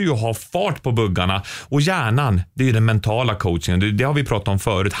måste du ju ha fart på buggarna. Och hjärnan, det är ju den mentala coachingen. Det har vi pratat om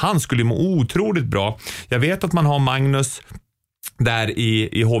förut. Han skulle må otroligt bra. Jag vet att man har Magnus där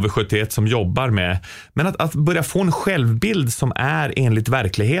i HV71 som jobbar med. Men att börja få en självbild som är enligt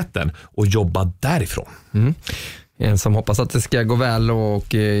verkligheten och jobba därifrån. En som hoppas att det ska gå väl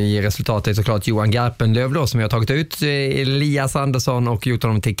och ge resultat är såklart Johan Garpenlöv då, som jag har tagit ut Elias Andersson och gjort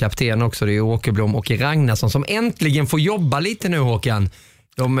honom till kapten också. Det är Åkerblom och Ragnarsson som äntligen får jobba lite nu, Håkan.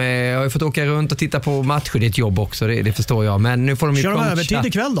 De har ju fått åka runt och titta på matcher, det är ett jobb också, det förstår jag. Men nu får de ju coacha. Kör de övertid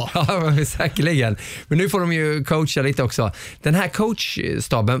ikväll då? Ja, säkerligen. Men nu får de ju coacha lite också. Den här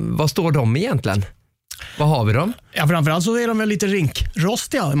coachstaben, vad står de egentligen? Vad har vi dem? Ja, framförallt så är de väl lite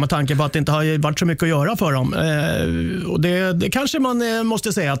rinkrostiga med tanke på att det inte har varit så mycket att göra för dem. Och det kanske man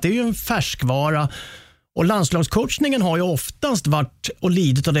måste säga att det är ju en färskvara. Och landslagscoachningen har ju oftast varit och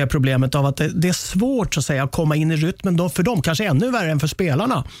lidit av det problemet av att det är svårt så att säga att komma in i rytmen då, för dem, kanske ännu värre än för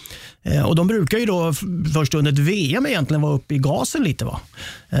spelarna. Och de brukar ju då först under ett VM egentligen vara uppe i gasen lite va.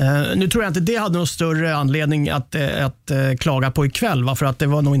 Nu tror jag inte det hade någon större anledning att klaga på ikväll va? För att det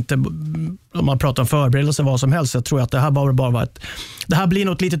var nog inte, om man pratar om förberedelse vad som helst, så tror jag att det här bara var det här blir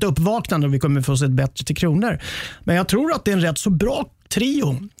något litet uppvaknande och vi kommer få se ett bättre till Kronor. Men jag tror att det är en rätt så bra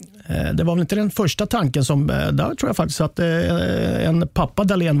trio. Det var väl inte den första tanken som, där tror jag faktiskt att en pappa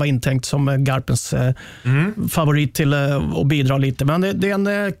Dahlén var intänkt som Garpens favorit till att bidra lite. Men det är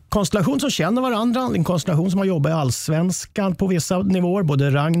en konstellation som känner varandra, en konstellation som har jobbat i Allsvenskan på vissa nivåer. Både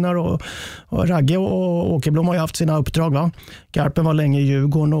Ragnar och Ragge och Åkerblom har ju haft sina uppdrag va. Garpen var länge i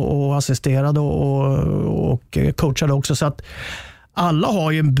Djurgården och assisterade och coachade också, så att alla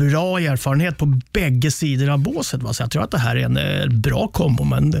har ju en bra erfarenhet på bägge sidor av båset. Va? Så jag tror att det här är en bra kombo,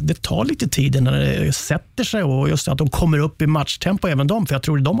 men det tar lite tid när det sätter sig och just att de kommer upp i matchtempo även de. För jag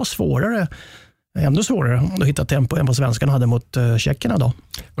tror att de har svårare ännu svårare att hitta tempo än vad svenskarna hade mot tjeckerna då.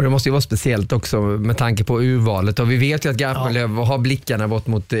 Och det måste ju vara speciellt också med tanke på urvalet. Och vi vet ju att Garpenlöv har blickarna bort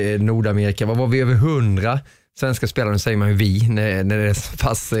mot Nordamerika. Vad var vi över 100 svenska spelare, säger man ju vi, när det är så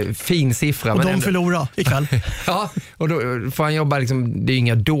pass fin siffra. Och men de ändå förlorar ikväll. Ja, och då får han jobba liksom, det är ju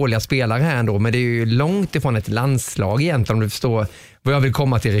inga dåliga spelare här ändå, men det är ju långt ifrån ett landslag egentligen, om du förstår vad jag vill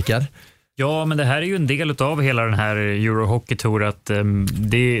komma till, Rickard. Ja, men det här är ju en del av hela den här Eurohockey Tour, att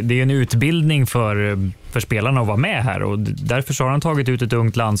det är en utbildning för spelarna att vara med här, och därför har han tagit ut ett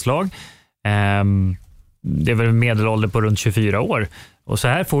ungt landslag. Det är väl medelålder på runt 24 år. Och så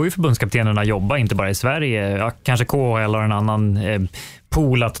här får ju förbundskaptenerna jobba, inte bara i Sverige. Ja, kanske KHL har en annan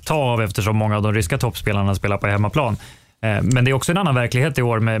pool att ta av, eftersom många av de ryska toppspelarna spelar på hemmaplan. Men det är också en annan verklighet i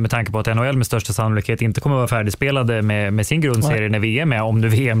år med tanke på att NHL med största sannolikhet inte kommer att vara färdigspelade med sin grundserie när VM är, om nu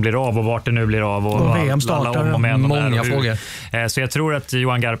VM blir av och vart det nu blir av och VM startar. Många frågor. Så jag tror att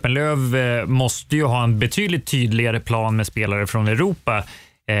Johan Garpenlöv måste ju ha en betydligt tydligare plan med spelare från Europa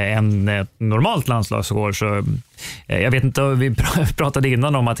än ett normalt landslagsår. Så jag vet inte, vi pratade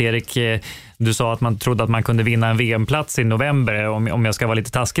innan om att Erik, du sa att man trodde att man kunde vinna en VM-plats i november, om jag ska vara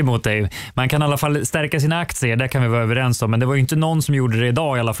lite taskig mot dig. Man kan i alla fall stärka sina aktier, det kan vi vara överens om, men det var ju inte någon som gjorde det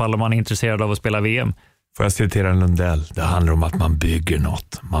idag i alla fall, om man är intresserad av att spela VM. Får jag citera Lundell? Det handlar om att man bygger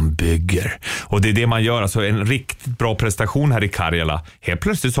något. Man bygger. Och det är det man gör. Alltså en riktigt bra prestation här i Karjala. Helt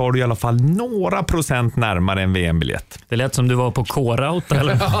plötsligt så har du i alla fall några procent närmare en VM-biljett. Det lät som du var på K-Rout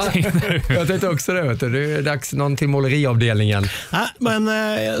eller någonting. Jag tänkte också det. Vet du. Det är dags någon till måleriavdelningen. Ja, men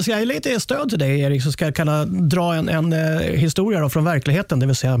ska jag ge lite stöd till dig, Erik, så ska jag dra en historia då från verkligheten, det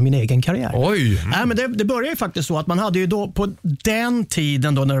vill säga min egen karriär. Oj! Ja, men det började ju faktiskt så att man hade ju då på den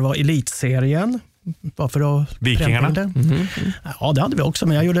tiden då när det var elitserien, varför Vikingarna? Ja, det hade vi också.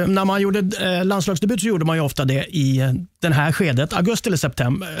 Men när man gjorde landslagsdebut så gjorde man ju ofta det i den här skedet. Augusti,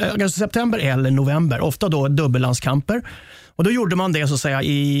 september eller november. Ofta då dubbellandskamper. Och då gjorde man det så att säga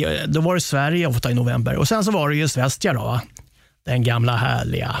då var det Sverige ofta i november. Och sen så var det ju Svästja då, va? Den gamla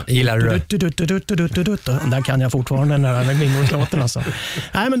härliga. Gillar du det? Där kan jag fortfarande den där Vingårdslåten alltså.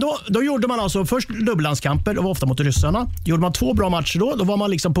 Nej, men då gjorde man alltså först dubbellandskamper, det var ofta mot ryssarna. Gjorde man 2 bra matcher då var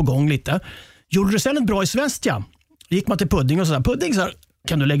man liksom på gång lite. Gjorde du sen ett bra i Svästja, gick man till Pudding och sådär. Pudding så här,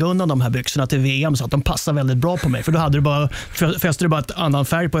 kan du lägga undan de här byxorna till VM så att de passar väldigt bra på mig? För då hade du fäste du bara ett annan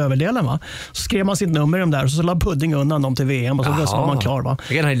färg på överdelen, va? Så skrev man sitt nummer i dem där och så la Pudding undan dem till VM och så var man klar, va?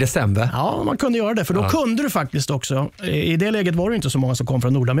 Redan i december? Ja, man kunde göra det. För då kunde du faktiskt också, i det läget var det inte så många som kom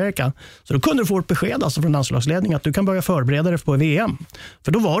från Nordamerika, så då kunde du få ett besked alltså från landslagsledningen att du kan börja förbereda dig på VM.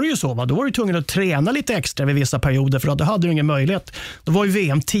 För då var det ju så, va? Då var du tvungen att träna lite extra vid vissa perioder, för att då hade du ingen möjlighet. Då var ju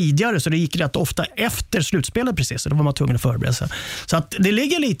VM tidigare, så det gick rätt ofta efter slutspelet precis, så då var man tvungen att förbereda sig. Så att det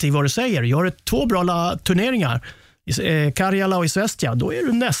ligger lite i vad du säger. Gör du 2 bra turneringar i Karjala och i Svästja, då är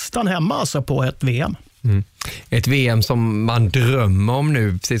du nästan hemma alltså på ett VM. Mm. Ett VM som man drömmer om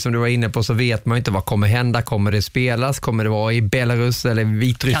nu, precis som du var inne på, så vet man inte vad kommer hända. Kommer det spelas? Kommer det vara i Belarus eller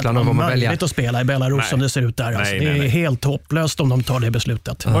Vitryssland? Det kan vara möjligt att spela i Belarus som det ser ut där. Alltså. Det är helt hopplöst om de tar det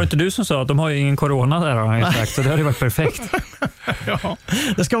beslutet. Var det inte du som sa att de har ju ingen corona där, har han sagt, så det hade varit perfekt. Ja,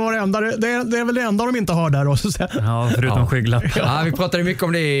 det ska vara det är väl det enda de inte har där också. Ja, förutom skygglapp. Ja, vi pratade mycket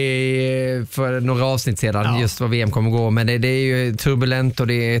om det för några avsnitt sedan, just vad VM kommer gå, men det är ju turbulent och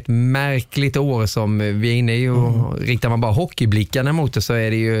det är ett märkligt år som vi är inne i, och riktar man bara hockeyblickarna mot det så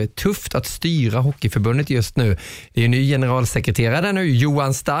är det ju tufft att styra Hockeyförbundet just nu. Det är ju ny generalsekreterare där nu,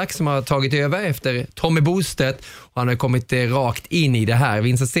 Johan Stark, som har tagit över efter Tommy Bostedt, och han har kommit rakt in i det här.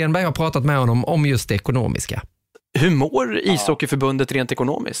 Vincent Stenberg har pratat med honom om just det ekonomiska. Hur mår ishockeyförbundet rent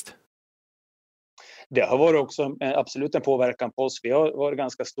ekonomiskt? Det har varit också absolut en påverkan på oss. Vi har varit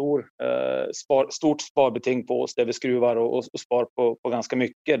ganska stort sparbeting på oss där vi skruvar och spar på ganska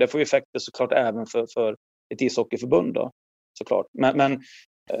mycket. Det får ju effekter såklart även för ett ishockeyförbund då, såklart. Men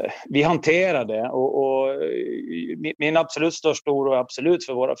vi hanterar det och min absolut största oro är absolut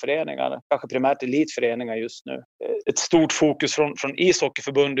för våra föreningar, kanske primärt elitföreningar just nu. Ett stort fokus från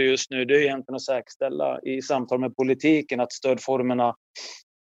ishockeyförbundet just nu, det är egentligen att säkerställa i samtal med politiken att stödformerna,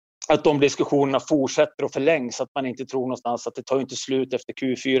 att de diskussionerna fortsätter och förlängs, att man inte tror någonstans att det tar inte slut efter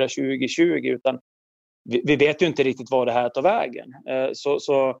Q4 2020, utan vi vet ju inte riktigt vad det här tar vägen.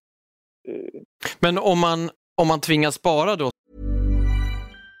 Men om man tvingas spara då?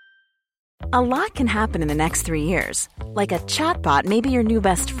 A lot can happen in the next 3 years. Like a chatbot may be your new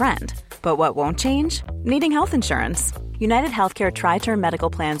best friend. But what won't change? Needing health insurance. United Healthcare Tri-Term Medical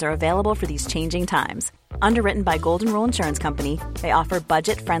Plans are available for these changing times. Underwritten by Golden Rule Insurance Company, they offer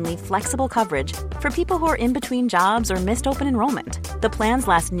budget-friendly, flexible coverage for people who are in between jobs or missed open enrollment. The plans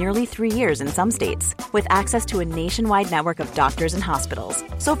last nearly 3 years in some states, with access to a nationwide network of doctors and hospitals.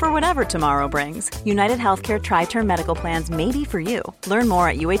 So for whatever tomorrow brings, United Healthcare Tri-Term Medical Plans may be for you. Learn more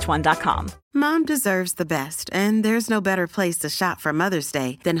at uh1.com. Mom deserves the best, and there's no better place to shop for Mother's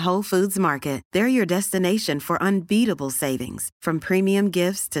Day than Whole Foods Market. They're your destination for unbeatable savings, from premium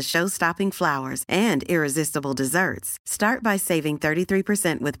gifts to show-stopping flowers and irresistible desserts. Start by saving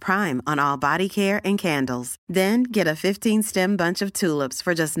 33% with Prime on all body care and candles. Then get a 15-stem bunch of tulips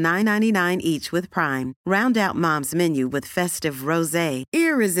for just $9.99 each with Prime. Round out Mom's menu with festive rosé,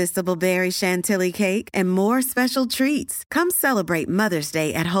 irresistible berry chantilly cake, and more special treats. Come celebrate Mother's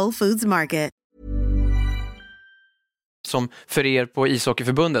Day at Whole Foods Market. Som för er på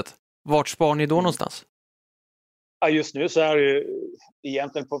ishockeyförbundet. Vart spar ni då någonstans? Ja, just nu så är det ju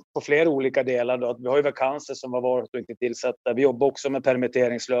egentligen på flera olika delar. Då. Vi har ju vakanser som har varit och inte tillsatta. Vi jobbar också med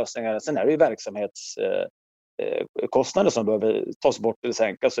permitteringslösningar. Sen är det ju verksamhetskostnader som behöver tas bort eller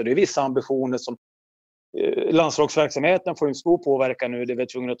sänkas. Så det är vissa ambitioner som landslagsverksamheten får en stor påverkan nu. Det är vi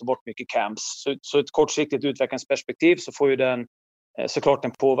tvungna att ta bort mycket camps. Så ett kortsiktigt utvecklingsperspektiv så får ju den såklart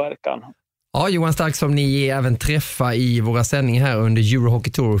en påverkan. Ja, Johan Stark, som ni även träffar i våra sändningar här under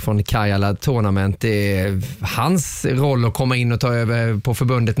Eurohockey Tour från Kajala Tournament. Det är hans roll att komma in och ta över på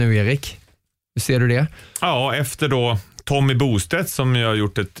förbundet nu, Erik. Hur ser du det? Ja, efter då Tommy Bostedt som har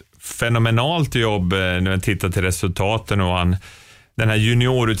gjort ett fenomenalt jobb när jag tittar till resultaten och den här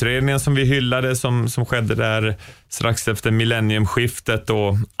juniorutredningen som vi hyllade som skedde där strax efter millenniumskiftet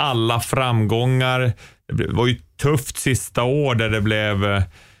och alla framgångar. Det var ju tufft sista år där det blev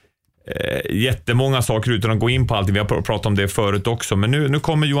jättemånga saker utan att gå in på allt. Vi har pratat om det förut också. Men nu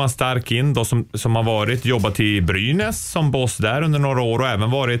kommer Johan Stark in då, som har jobbat i Brynäs som boss där under några år och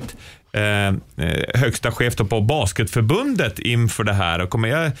även varit högsta chef på basketförbundet inför det här. Och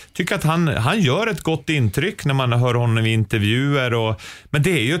jag tycker att han gör ett gott intryck när man hör honom i intervjuer. Men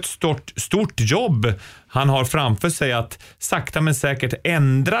det är ju ett stort jobb han har framför sig att sakta men säkert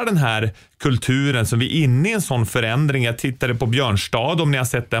ändra den här kulturen som vi är inne i en sån förändring. Jag tittade på Björnstad, om ni har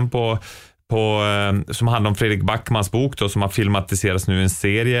sett den på som handlar om Fredrik Backmans bok då, som har filmatiserats nu i en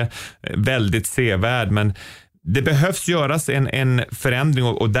serie. Väldigt sevärd, men det behövs göras en förändring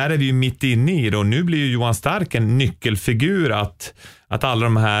och där är vi ju mitt inne i det. Och nu blir ju Johan Stark en nyckelfigur att alla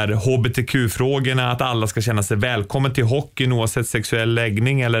de här HBTQ-frågorna, att alla ska känna sig välkommen till hockeyn oavsett sexuell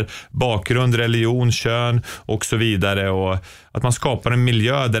läggning eller bakgrund, religion, kön och så vidare. Och att man skapar en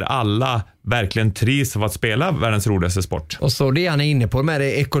miljö där alla verkligen trivs av att spela världens roligaste sport. Och så det han är inne på med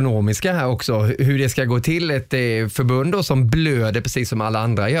det ekonomiska här också, hur det ska gå till ett förbund då, som blöder precis som alla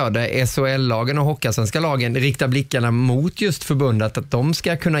andra gör. Där SHL-lagen och Hockeyallsvenska lagen riktar blickarna mot just förbundet att de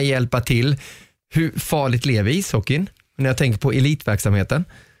ska kunna hjälpa till. Hur farligt lever ishockeyn? När jag tänker på elitverksamheten.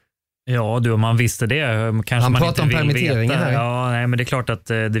 Ja, om man visste det kanske han man pratar inte om vill permitteringar veta. här. Ja, nej, men det är klart att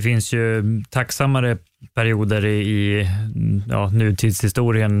det finns ju tacksammare perioder i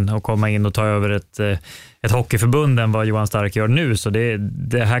nutidshistorien att komma in och ta över ett hockeyförbund än vad Johan Stark gör nu. Så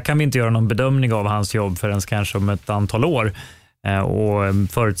det här kan vi inte göra någon bedömning av hans jobb förrän kanske om ett antal år. Och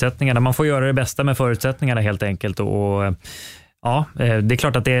förutsättningarna, man får göra det bästa med förutsättningarna helt enkelt. Och ja, det är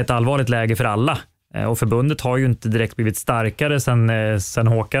klart att det är ett allvarligt läge för alla. Och förbundet har ju inte direkt blivit starkare sen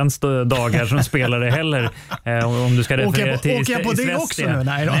Håkans dagar som spelare heller. Om du ska referera till åker jag på det också nu?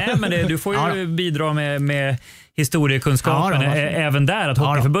 Nej, men du får ju bidra med historiekunskapen även där. Att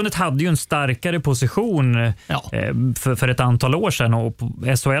Hockeyförbundet hade ju en starkare position för ett antal år sedan. Och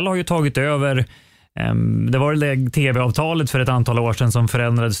SHL har ju tagit över. Det var det tv-avtalet för ett antal år sedan som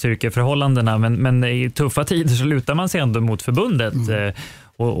förändrade styrkeförhållandena. Men i tuffa tider så lutar man sig ändå mot förbundet.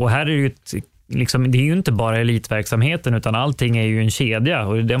 Och här är det ju det är ju inte bara elitverksamheten utan allting är ju en kedja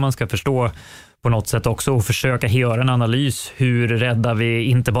och det är det man ska förstå på något sätt också och försöka göra en analys. Hur räddar vi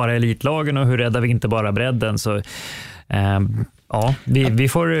inte bara elitlagen och hur räddar vi inte bara bredden? Så vi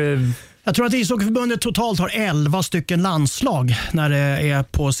får... Jag tror att ishockeyförbundet totalt har 11 stycken landslag när det är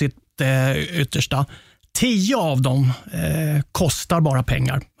på sitt yttersta. 10 av dem kostar bara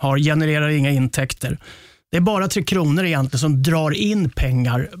pengar, genererar inga intäkter. Det är bara 3 Kronor egentligen som drar in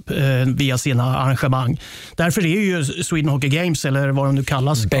pengar via sina arrangemang. Därför är ju Sweden Hockey Games, eller vad de nu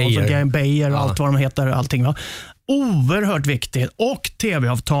kallas, Bayer, allt vad de heter, allting, va? Oerhört viktigt. Och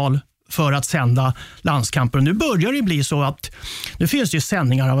tv-avtal för att sända landskamper. Och nu börjar det bli så att nu finns det ju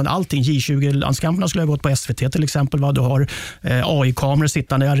sändningar av allting. J20-landskamperna skulle ha gått på SVT till exempel. Du har AI-kameror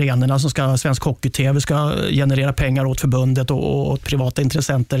sittande i arenorna som Svensk Hockey-TV ska generera pengar åt förbundet och åt privata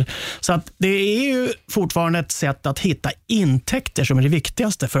intressenter. Så att det är ju fortfarande ett sätt att hitta intäkter som är det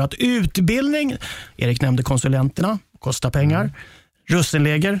viktigaste. För att utbildning, Erik nämnde konsulenterna, kostar pengar.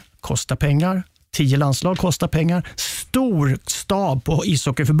 Russinläger kostar pengar. 10 landslag kostar pengar. Stor stab på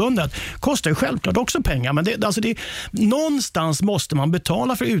ishockeyförbundet kostar ju självklart också pengar. Men någonstans måste man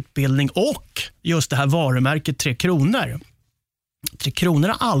betala för utbildning och just det här varumärket 3 kronor. 3 kronor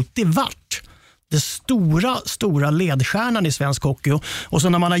har alltid varit det stora ledstjärnan i svensk hockey. Och så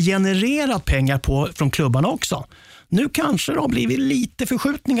när man har genererat pengar från klubbarna också. Nu kanske det har blivit lite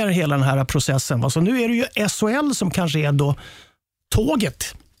förskjutningar i hela den här processen. Alltså nu är det ju SHL som kanske är då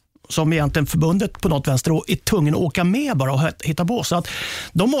tåget som egentligen förbundet på något vänster är tvungen att åka med bara och hitta på. Så att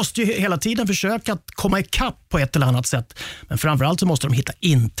de måste ju hela tiden försöka att komma ikapp på ett eller annat sätt. Men framförallt så måste de hitta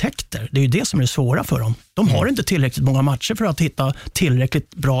intäkter. Det är ju det som är det svåra för dem. De har inte tillräckligt många matcher för att hitta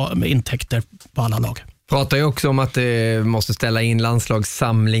tillräckligt bra med intäkter på alla lag. Pratar ju också om att det måste ställa in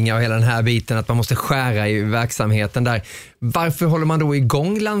landslagssamlingar och hela den här biten, att man måste skära i verksamheten där. Varför håller man då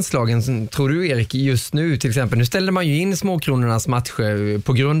igång landslagen, tror du Erik, just nu till exempel? Nu ställde man ju in småkronornas matcher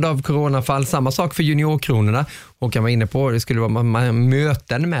på grund av coronafall. Samma sak för juniorkronorna. Och kan vara inne på, det skulle vara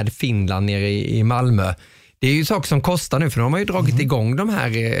möten med Finland nere i Malmö. Det är ju saker som kostar nu, för de har ju dragit igång de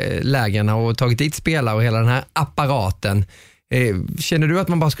här lägena och tagit dit spelare och hela den här apparaten. Känner du att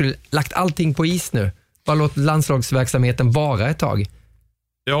man bara skulle lagt allting på is nu? Bara låt landslagsverksamheten vara ett tag?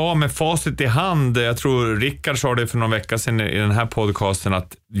 Ja, med facit i hand. Jag tror Rickard sa det för någon vecka sedan i den här podcasten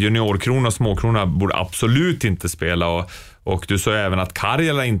att juniorkrona och småkrona borde absolut inte spela. Och du sa även att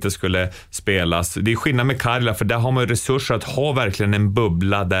Karjala inte skulle spelas. Det är skillnad med Karjala, för där har man resurser att ha verkligen en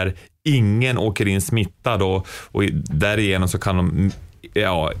bubbla där ingen åker in smittad. Och därigenom så kan de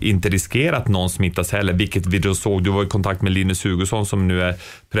inte riskera att någon smittas heller, vilket vi då såg. Du var i kontakt med Linus Hugosson som nu är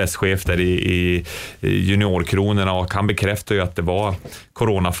presschef där i juniorkronorna, och han bekräftar ju att det var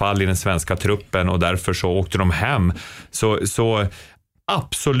coronafall i den svenska truppen och därför så åkte de hem. Så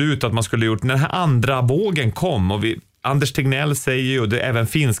absolut att man skulle gjort, när den här andra vågen kom, och Anders Tegnell säger ju, och det är även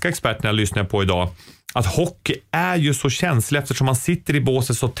finska experterna lyssnar på idag, att hockey är ju så känslig eftersom man sitter i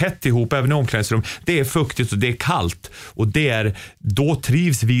båset så tätt ihop även i omklädningsrum. Det är fuktigt och det är kallt, och då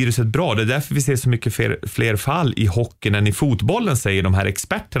trivs viruset bra. Det är därför vi ser så mycket fler fall i hockeyn än i fotbollen, säger de här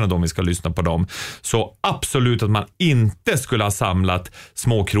experterna då, om vi ska lyssna på dem. Så absolut att man inte skulle ha samlat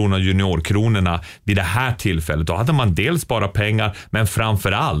småkronor och juniorkronorna vid det här tillfället. Då hade man dels bara pengar, men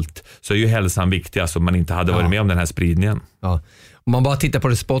framförallt så är ju hälsan viktigast, om man inte hade varit med om den här spridningen. Ja. Om man bara tittar på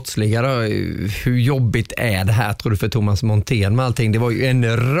det sportsliga då, hur jobbigt är det här tror du för Thomas Montén med allting? Det var ju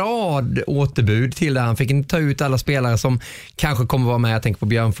en rad återbud till det. Han fick inte ta ut alla spelare som kanske kommer vara med. Jag tänker på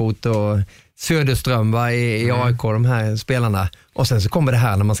Björnfot och Söderström i AIK, de här spelarna. Och sen så kommer det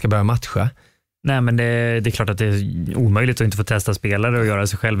här när man ska börja matcha. Nej, men det är klart att det är omöjligt att inte få testa spelare och göra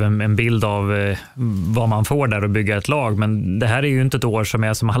sig själv en bild av vad man får där och bygga ett lag. Men det här är ju inte ett år som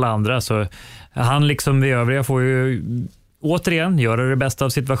är som alla andra, så han liksom vi övriga får ju återigen göra det bästa av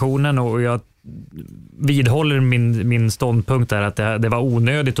situationen, och jag vidhåller min ståndpunkt där att det var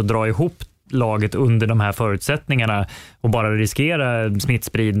onödigt att dra ihop laget under de här förutsättningarna och bara riskera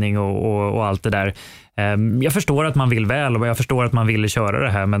smittspridning och allt det där. Jag förstår att man vill väl, och jag förstår att man ville köra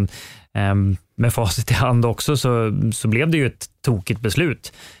det här, men med facit i hand också så blev det ju ett tokigt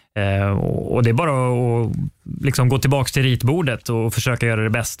beslut. Och det är bara att liksom gå tillbaka till ritbordet och försöka göra det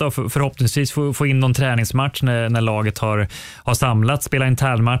bästa, och förhoppningsvis få in någon träningsmatch när laget har samlat, spela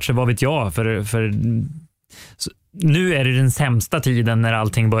internmatcher, vad vet jag, för nu är det den sämsta tiden när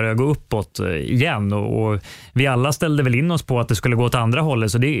allting börjar gå uppåt igen, och vi alla ställde väl in oss på att det skulle gå åt andra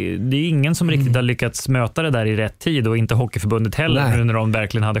hållet, så det är ingen som riktigt har lyckats möta det där i rätt tid, och inte Hockeyförbundet heller när de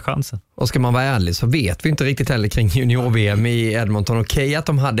verkligen hade chansen. Och ska man vara ärlig så vet vi inte riktigt heller kring junior-VM i Edmonton. Okej att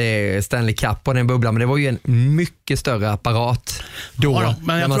de hade Stanley Cup på den bubblan, men det var ju en mycket större apparat då,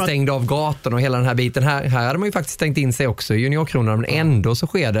 när man stängde av gatorna och hela den här biten. Här hade man ju faktiskt stängt in sig också i juniorkronorna, men ändå så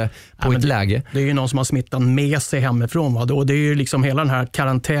sker det på ett läge. Det är ju någon som har smittat med sig hemifrån. Och det är ju liksom hela den här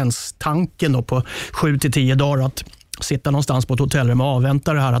karantänstanken då på 7-10 dagar, att sitta någonstans på ett hotellrum och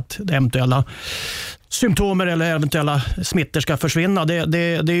avvänta det här att eventuella symptomer eller eventuella smittor ska försvinna. Det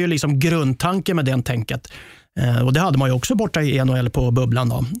är ju liksom grundtanken med den tänket. Och det hade man ju också borta i NHL på bubblan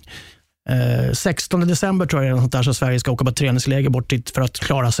då. 16 december tror jag det är något där, så Sverige ska åka på träningsläger bort dit för att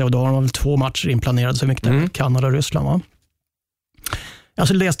klara sig, och då har man väl 2 matcher inplanerade, så mycket Kanada och Ryssland, va?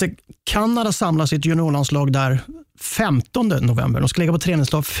 Jag läste Kanada samlar sitt juniorlandslag där 15 november. De ska ligga på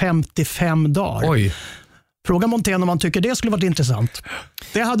träningsdag 55 dagar. Oj. Fråga Montén om man tycker det skulle varit intressant.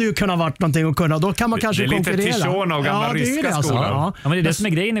 Det hade ju kunnat varit någonting att kunna. Då kan man kanske konkurrera. Det är lite Tichon av gamla ryska skolan. Ja, men det är det som är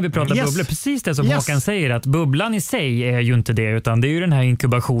grejen när vi pratar bubblor. Precis det som Håkan säger, att bubblan i sig är ju inte det, utan det är ju den här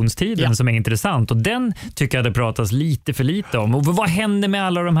inkubationstiden som är intressant. Och den tycker jag det pratas lite för lite om. Och vad händer med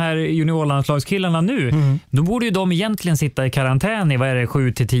alla de här juniorlandslagskillarna nu? Då borde ju de egentligen sitta i karantän i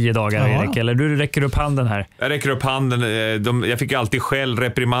 7-10 dagar, Erik. Eller du räcker upp handen här. Jag räcker upp handen. Jag fick alltid själv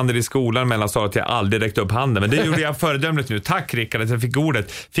reprimander i skolan mellan så att jag aldrig räckte upp handen. Men det gjorde jag föredömligt nu. Tack Rickard att jag fick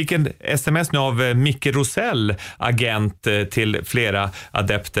ordet. Fick en sms nu av Micke Rosell, agent till flera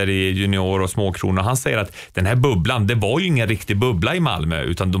adepter i junior och småkronor. Han säger att den här bubblan, det var ju ingen riktig bubbla i Malmö,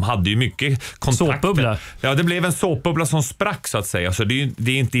 utan de hade ju mycket kontakter. Såpbubbla? Ja, det blev en såpbubbla som sprack så att säga. Så det är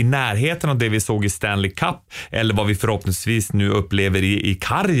inte i närheten av det vi såg i Stanley Cup eller vad vi förhoppningsvis nu upplever i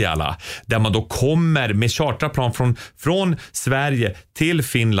Karjala, där man då kommer med charterplan från Sverige till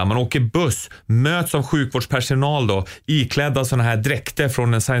Finland. Man åker buss, möts av sjukvårdspersonal då, iklädda sådana här dräkter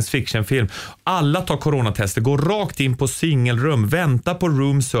från en science fiction-film. Alla tar coronatester, går rakt in på singelrum, väntar på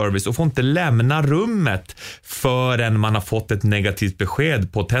room service och får inte lämna rummet förrän man har fått ett negativt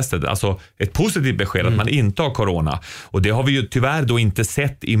besked på testet. Alltså ett positivt besked att man inte har corona. Och det har vi ju tyvärr då inte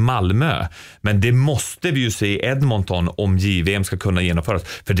sett i Malmö. Men det måste vi ju se i Edmonton om JVM ska kunna genomföras.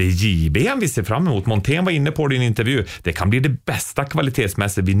 För det är JVM vi ser fram emot. Montén var inne på det i en intervju. Det kan bli det bästa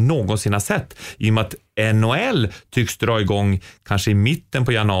kvalitetsmässigt vi någonsin har sett. I och med att NHL tycks dra igång kanske i mitten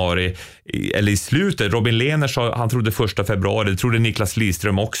på januari eller i slutet. Robin Lehner sa han trodde 1 februari, det trodde Niklas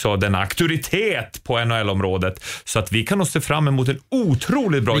Lidström också, den auktoritet på NHL-området. Så att vi kan nog se fram emot en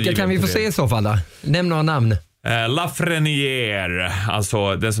otroligt bra. Vilka kan vi få se i så fall då? Nämn några namn. Lafreniere,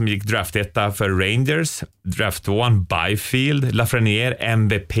 alltså den som gick draftetta för Rangers, draft 1 Byfield, Lafreniere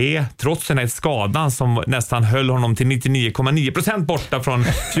MVP, trots den här skadan som nästan höll honom till 99,9% borta från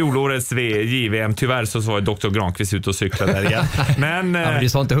fjolårets JVM. Tyvärr så var Dr. Granqvist ute och cyklade där igen. Men det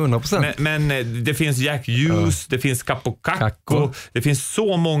sa inte 100%. Men det finns Jack Hughes, det finns Capo Kakko, det finns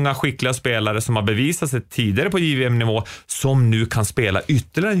så många skickliga spelare som har bevisat sig tidigare på JVM-nivå som nu kan spela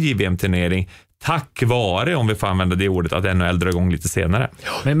ytterligare en JVM-turnering. Tack vare, om vi får använda det ordet, att NHL drar igång lite senare.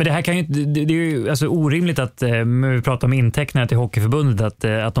 Men det här kan ju det är ju alltså orimligt att vi pratar om intäkterna till Hockeyförbundet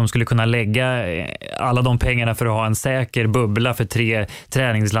att de skulle kunna lägga alla de pengarna för att ha en säker bubbla för 3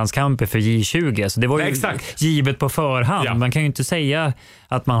 träningslandskamper för J20. Så det var ju givet på förhand. Ja. Man kan ju inte säga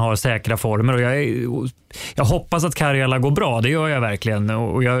att man har säkra former, och jag hoppas att Karjala går bra, det gör jag verkligen,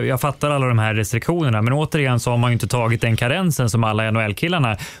 och jag fattar alla de här restriktionerna, men återigen så har man ju inte tagit den karensen som alla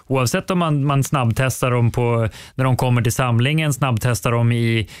NHL-killarna, oavsett om man snabbtestar dem när de kommer till samlingen, snabbtestar dem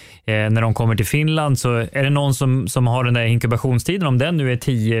när de kommer till Finland, så är det någon som har den där inkubationstiden, om den nu är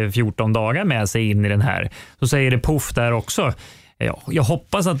 10-14 dagar med sig in i den här, så säger det puff där också. Jag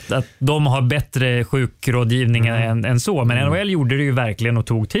hoppas att de har bättre sjukrådgivning än så. Men NHL gjorde det ju verkligen och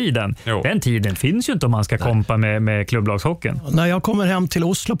tog tiden. Jo. Den tiden finns ju inte om man ska kompa med klubblagshockeyn. När jag kommer hem till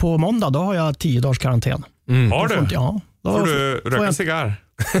Oslo på måndag, då har jag 10 dagars karantän. Har du? Ja. Får du röka cigarr?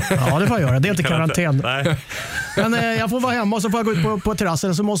 Ja, det får jag göra. Det är inte karantän. Men jag får vara hemma och så får jag gå ut på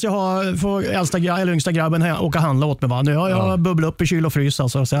terrassen. Så måste jag få yngsta grabben åka och handla åt mig. Va? Nu har jag bubblat upp i kyl och frys.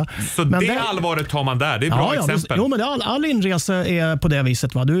 Alltså, så men det allvaret tar man där. Det är bra exempel. Jo, men all inresa är på det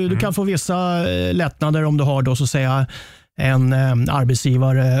viset. Va? Du kan få vissa lättnader om du har då, så att säga, en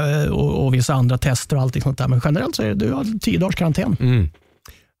arbetsgivare och vissa andra tester och allt sånt där. Men generellt så är det 10 dagars karantän.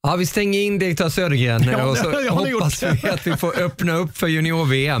 Ja, vi stänger in direktör Södergren och så hoppas vi att vi får öppna upp för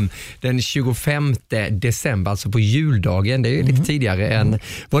junior-VM den 25 december, alltså på juldagen. Det är ju lite tidigare än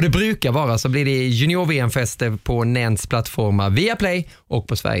vad det brukar vara, så blir det junior-VM-fester på Nents plattformar Viaplay och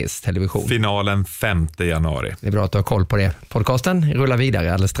på Sveriges Television. Finalen 5 januari. Det är bra att du har koll på det. Podcasten rullar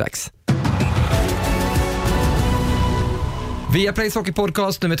vidare alldeles strax. Viaplays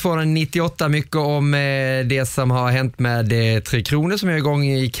hockeypodcast nummer 298, mycket om det som har hänt med Tre Kronor som är igång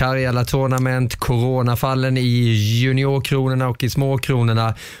i Karjala Tournament, coronafallen i juniorkronorna och i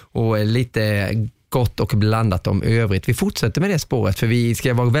småkronorna och lite gott och blandat om övrigt. Vi fortsätter med det spåret för vi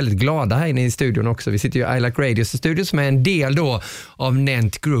ska vara väldigt glada här inne i studion också. Vi sitter ju i I Like Radios studio som är en del då av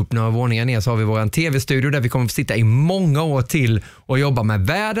Nent Group. Några våningar ner så har vi vår tv-studio där vi kommer att sitta i många år till och jobba med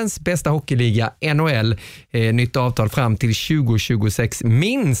världens bästa hockeyliga NHL. Nytt avtal fram till 2026,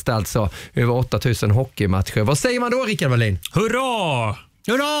 minst alltså över 8000 hockeymatcher. Vad säger man då, Rickard Wallin? Hurra!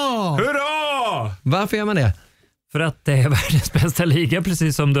 Hurra! Hurra! Varför gör man det? För att det är världens bästa liga,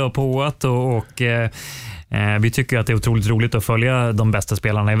 precis som du har påat och Vi tycker att det är otroligt roligt att följa de bästa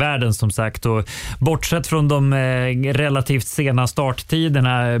spelarna i världen som sagt. Och bortsett från de relativt sena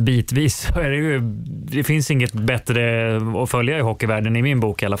starttiderna bitvis så är det finns inget bättre att följa i hockeyvärlden i min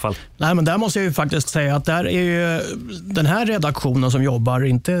bok i alla fall. Nej, men där måste jag ju faktiskt säga att där är ju den här redaktionen som jobbar,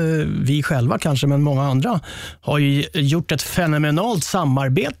 inte vi själva kanske men många andra, har ju gjort ett fenomenalt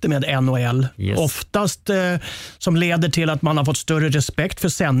samarbete med NHL. Yes. Oftast som leder till att man har fått större respekt för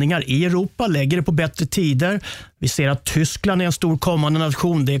sändningar i Europa, lägger det på bättre tider. Vi ser att Tyskland är en stor kommande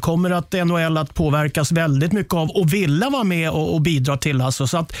nation. Det kommer att NHL att påverkas väldigt mycket av och vilja vara med och bidra till. Alltså.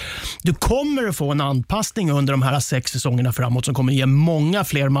 Så att du kommer att få en anpassning under de här 6 säsongerna framåt som kommer ge många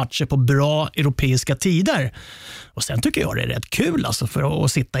fler matcher på bra europeiska tider. Och sen tycker jag det är rätt kul alltså, för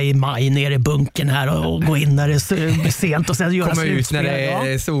att sitta i maj nere i bunken här och gå in när det är sent och sen göra slutspel. Ut när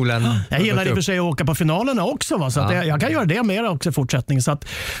det är solen. Jag gillar i och för sig att åka på finalerna också. Va? Så att jag kan göra det mer också i fortsättning. Så att,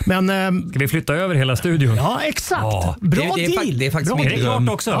 men, ska vi flytta över hela studion? Ja, exakt. Ja. Bra deal. Det är faktiskt bra min dröm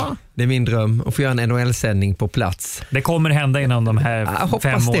också. Ja. Det är min dröm att få göra en NHL-sändning på plats. Det kommer hända innan de här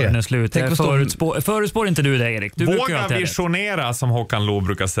 5 åren är slut. Förutspår inte du det, Erik? Du våga visionera som Håkan Loob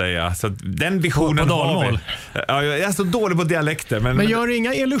brukar säga. Så den visionen har vi. Ja, jag är så dålig på dialekter. Men gör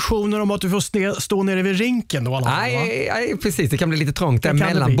inga illusioner om att du får stå nere vid rinken då? Nej, precis. Det kan bli lite trångt där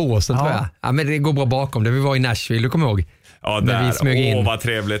mellan båsen tror jag. Ja, men det går bra bakom det. Vi var i Nashville, du kommer ihåg? Ja, där. Vad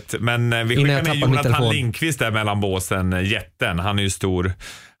trevligt. Men vi skickar med Jonathan Lindqvist där mellan båsen. Jätten, han är ju stor.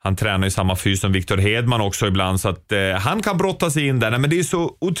 Han tränar i samma fys som Victor Hedman också ibland. Så att han kan brotta sig in där. Men det är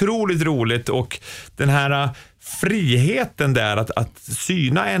så otroligt roligt. Och den här friheten där att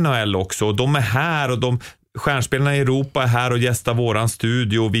syna NHL också. Och de är här och stjärnspelarna i Europa är här och gästar våran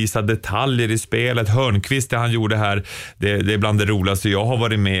studio och visar detaljer i spelet. Hörnqvist, det han gjorde här, det är bland det roligaste jag har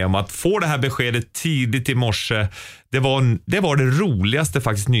varit med om. Att få det här beskedet tidigt i morse, det var det roligaste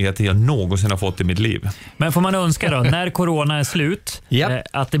faktiskt nyheten jag någonsin har fått i mitt liv. Men får man önska då, när corona är slut,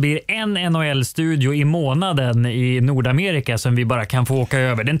 att det blir en NHL-studio i månaden i Nordamerika som vi bara kan få åka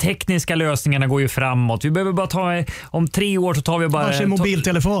över. Den tekniska lösningarna går ju framåt. Vi behöver bara ta, om 3 år så tar vi bara varsin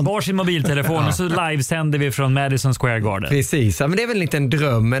mobiltelefon och så livesänder vi från Madison Square Garden. Precis, men det är väl en liten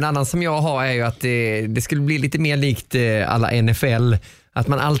dröm. En annan som jag har är ju att det skulle bli lite mer likt alla NFL. Att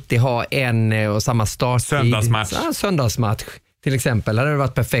man alltid har en och samma starttid. Söndagsmatch till exempel. Hade det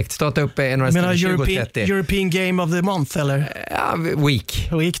varit perfekt. Starta upp en och European Game of the Month eller? Ja,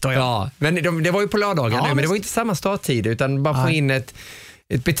 week då, ja. Men det var ju på lördagar nu, men det var inte samma starttid utan bara få in ett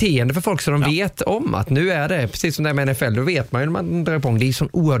beteende för folk så de vet om att nu är det, precis som det med NFL, då vet man ju när man drar igång. Det är sån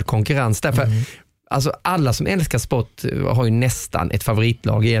oerhörd konkurrens därför alltså alla som älskar sport har ju nästan ett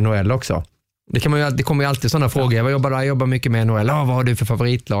favoritlag i NHL också. Det kommer ju alltid sådana frågor. Jag jobbar mycket med NHL. Vad har du för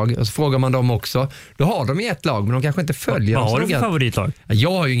favoritlag? Och så frågar man dem också. Då har de ju ett lag, men de kanske inte följer. Vad har du för favoritlag?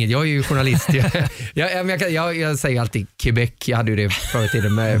 Jag har ju inget. Jag är ju journalist. jag säger alltid Quebec. Jag hade ju det förr i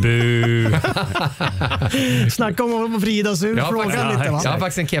tiden med... Snacka om att vrida sig ur frågan lite. Va? Jag har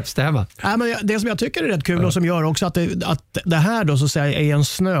faktiskt en keps där hemma. Men det som jag tycker är rätt kul och som gör också att det här då så att säga är en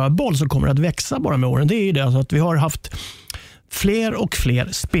snöboll som kommer att växa bara med åren. Det är ju det alltså att vi har haft fler och fler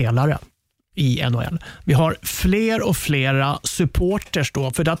spelare i NHL. Vi har fler och flera supporters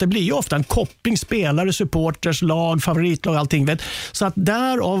då, för att det blir ju ofta en koppling spelare, supporters, lag, favoritlag, allting. Så att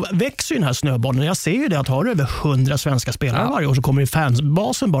därav växer ju den här snöbollen. Jag ser ju det att har du över 100 svenska spelare varje år så kommer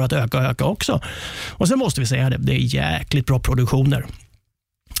fansbasen bara att öka också. Och sen måste vi säga det är jäkligt bra produktioner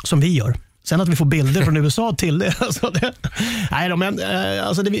som vi gör. Sen att vi får bilder från USA till det.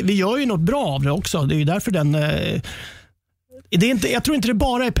 Vi gör ju något bra av det också. Det är ju därför jag tror inte det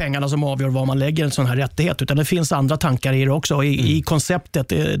bara är pengarna som avgör vad man lägger en sån här rättighet, utan det finns andra tankar i det också. I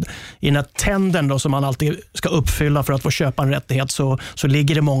konceptet, i den här tänden då, som man alltid ska uppfylla för att få köpa en rättighet, så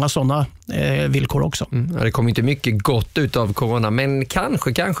ligger det många sådana villkor också. Det kommer inte mycket gott ut av corona, men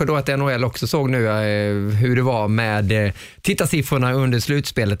kanske då att NHL också såg nu hur det var med tittarsiffrorna under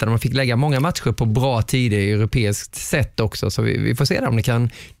slutspelet, där man fick lägga många matcher på bra tider i europeiskt sätt också. Så vi får se om det kan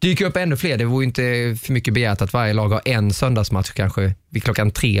dyka upp ännu fler. Det vore inte för mycket begärt att varje lag har en söndagsmatch kanske vid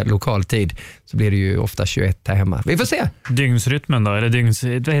klockan 3 lokal tid, så blir det ju ofta 21 här hemma. Vi får se. Dygnsrytmen då, eller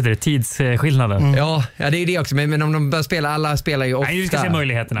vad heter det, tidsskillnaden? Ja, det är det också, men om de börjar spela, alla spelar ju ofta. Nej, vi ska se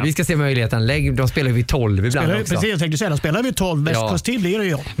möjligheterna. Vi ska se möjligheterna. De spelar ju vid 12 ibland också. Precis, jag tänkte säga, spelar vi 12, västkosttid blir det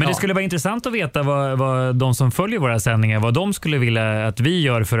ju. Men det skulle vara intressant att veta vad de som följer våra sändningar, vad de skulle vilja att vi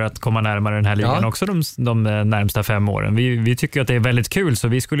gör för att komma närmare den här ligan också de närmsta 5 åren. Vi tycker att det är väldigt kul, så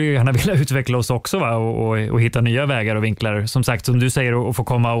vi skulle ju gärna vilja utveckla oss också och hitta nya vägar och vinklar. Som sagt, som du säger, säger, att få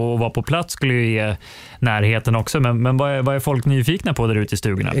komma och vara på plats skulle ju ge närheten också. Men vad är folk nyfikna på där ute i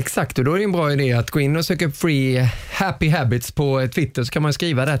stugorna? Exakt, och då är det en bra idé att gå in och söka upp Free Happy Habits på Twitter, så kan man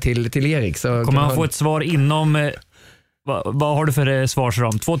skriva där till Erik. Så kommer man få ett svar inom... Vad har du för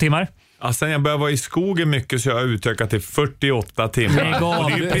svarsram? 2 timmar? Ja, sen jag började vara i skogen mycket så jag har utökat till 48 timmar. Och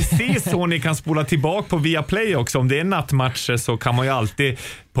det är ju precis så ni kan spola tillbaka på Viaplay också. Om det är nattmatcher så kan man ju alltid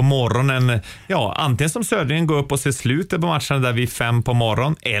på morgonen, antingen som Södringen gå upp och se slutet på matcherna där vid 5 på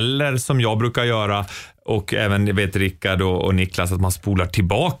morgon, eller som jag brukar göra, och även jag vet Rickard och Niklas, att man spolar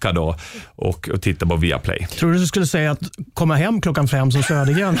tillbaka då och tittar på Viaplay. Tror du skulle säga att komma hem klockan 5 som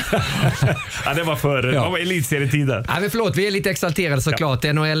Södergren? Ja, det var förr. Det var elitserietiden. Ja, men förlåt, vi är lite exalterade såklart.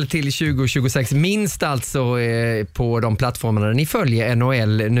 NHL till 2026 minst alltså på de plattformarna ni följer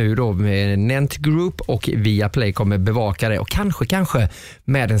NHL nu då med Nent Group, och Viaplay kommer bevaka det, och kanske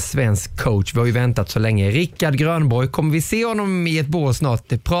med en svensk coach. Vi har ju väntat så länge. Rickard Grönborg, kommer vi se honom i ett bås snart?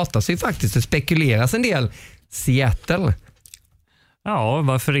 Det pratas ju faktiskt och spekuleras en del. Seattle. Ja,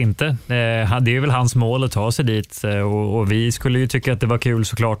 varför inte? Det är väl hans mål att ta sig dit, och vi skulle ju tycka att det var kul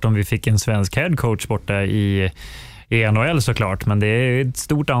såklart om vi fick en svensk headcoach borta i NHL såklart, men det är ett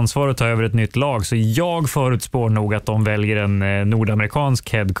stort ansvar att ta över ett nytt lag, så jag förutspår nog att de väljer en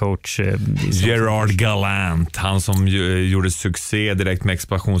nordamerikansk headcoach. Gerard Gallant, han som gjorde succé direkt med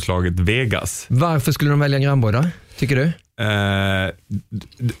expansionslaget Vegas. Varför skulle de välja Grönborg då, tycker du?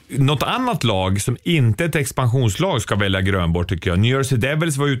 Något annat lag som inte är ett expansionslag ska välja Grönborg, tycker jag. New Jersey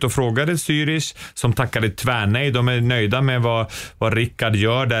Devils var ute och frågade Zürich, som tackade tvärnej. De är nöjda med vad Rickard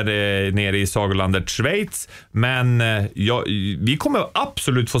gör där nere i Sagolandet Schweiz, men vi kommer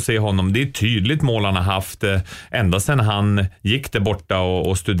absolut få se honom. Det är tydligt mål han har haft ända sedan han gick där borta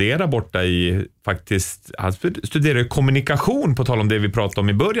och studerade borta i, faktiskt, han studerade kommunikation, på tal om det vi pratade om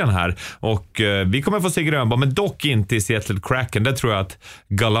i början här, och vi kommer få se Grönborg, men dock inte i Seattle Kraken. Det tror jag att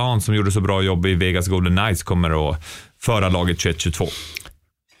Gallant, som gjorde så bra jobb i Vegas Golden Knights, kommer att föra laget 21-22.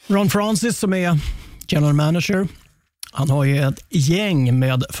 Ron Francis, som är general manager, han har ju ett gäng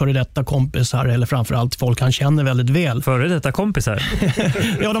med före detta kompisar, eller framförallt folk han känner väldigt väl. Före detta kompisar?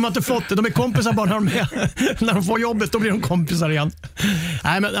 Ja, de har inte fått det. De är kompisar bara när de får jobbet, då blir de kompisar igen.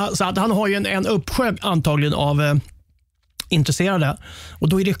 Nej, men, så att han har ju en uppsjö antagligen av intresserade. Och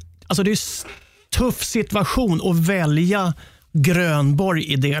då är det, alltså det är tuff situation att välja Grönborg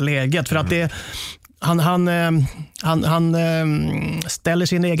i det läget, för att det han ställer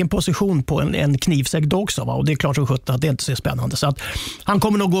sin egen position på en knivsägg också, va? Och det är klart som sjutton att det inte är så spännande, så att han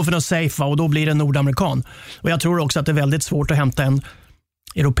kommer nog gå för något safe, va? Och då blir det en nordamerikan. Och jag tror också att det är väldigt svårt att hämta en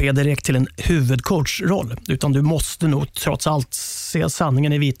europé direkt till en huvudcoachroll, utan du måste nog trots allt se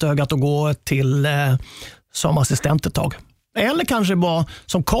sanningen i vitögat och gå till som assistent ett tag, eller kanske bara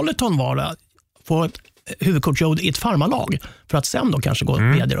som Colleton var, få ett huvudcoachjobb i ett farmalag för att sen då kanske gå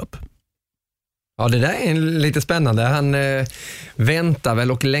vidare upp. Ja, det där är lite spännande. Han väntar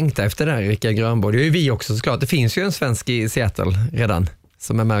väl och längtar efter det här, Rickard Grönborg. Det är ju vi också såklart. Det finns ju en svensk i Seattle redan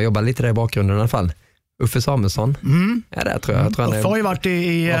som är med och jobbar lite där i bakgrunden i alla fall. Uffe Samuelsson. Ja, det tror jag. Jag tror han har ju varit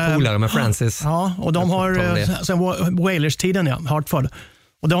i polare med Francis. Ja, och de har sen Whalers-tiden, Hartford.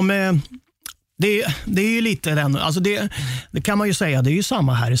 Och det är ju lite den, alltså det kan man ju säga, det är ju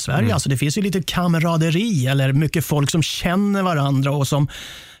samma här i Sverige. Alltså det finns ju lite kameraderi, eller mycket folk som känner varandra och som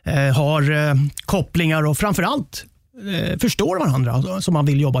har kopplingar och framförallt förstår varandra som man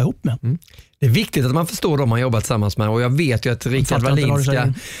vill jobba ihop med. Det är viktigt att man förstår dem man jobbar tillsammans med, och jag vet ju att Rickard Wallin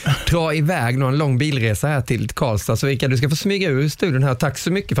ska dra iväg någon lång bilresa här till Karlstad. Så Rickard, du ska få smyga ur studion här. Tack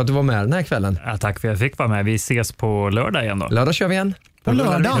så mycket för att du var med den här kvällen. Ja, tack för att jag fick vara med. Vi ses på lördag igen då. Lördag kör vi igen. På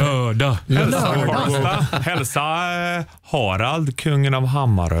lördag. Hälsa Harald, kungen av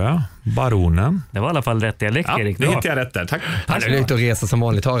Hammarö, baronen. Det var i alla fall rätt dialekt, Erik. Det hittade jag rätt där, tack. Han är ute och reser som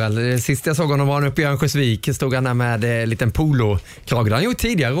vanligt, Harald. Sist jag såg honom var han uppe i Örnsköldsvik. Stod han där med en liten polo-krag. Det har han gjort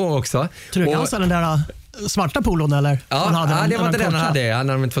tidigare år också. Tror du han den där svarta polon, eller? Ja, det var inte den han hade. Han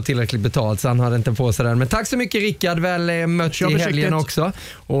hade inte fått tillräckligt betalt, så han hade inte på sig den. Men tack så mycket, Rickard. Väl mött i helgen också.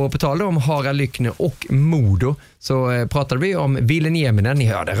 Och på tal om Harald Lyckner och Modo, så pratade vi om Ville Nieminen. Ni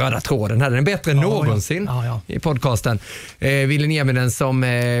hörde röda tråden här. Den är bättre än någonsin i podcasten. Ville Nieminen, som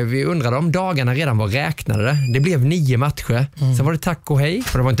vi undrade om dagarna redan var räknade. Det blev 9 matcher. Sen var det tack och hej.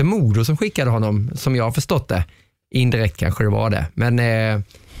 För det var inte Modo som skickade honom, som jag har förstått det. Indirekt kanske det var det. Men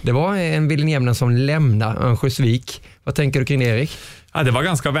det var en Ville Nieminen som lämnade Örnsköldsvik. Vad tänker du kring Erik? Ja, det var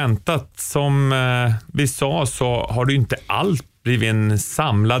ganska väntat. Som vi sa, så har det ju inte allt blivit en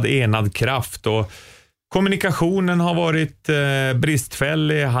samlad, enad kraft, och kommunikationen har varit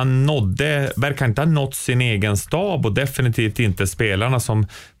bristfällig. Han verkar inte ha nått sin egen stab, och definitivt inte spelarna som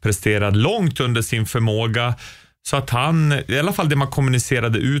presterade långt under sin förmåga. Så att han, i alla fall det man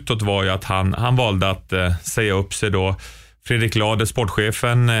kommunicerade utåt var ju att han valde att säga upp sig då. Fredrik Lade,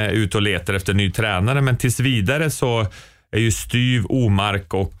 sportchefen, ut och letar efter ny tränare, men tills vidare så är ju Styv,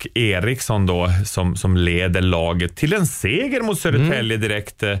 Omark och Eriksson då som leder laget till en seger mot Södertälje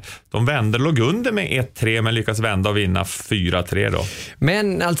direkt. De vände, låg under med 1-3 men lyckas vända och vinna 4-3 då.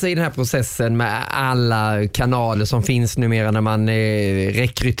 Men alltså i den här processen med alla kanaler som finns numera när man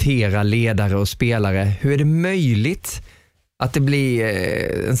rekryterar ledare och spelare, hur är det möjligt att det blir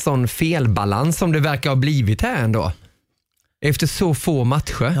en sån felbalans som det verkar ha blivit här ändå? Efter så få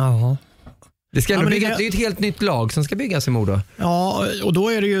matcher. Jaha. Det är ju ett helt nytt lag som ska byggas i Modo. Ja, och då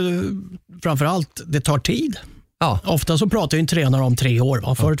är det ju framförallt, det tar tid. Ja. Ofta så pratar ju en tränare om 3 år.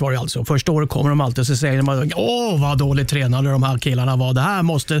 Va? Förut var det alltså. Första året kommer de alltid och så säger de vad dåligt tränade de här killarna var.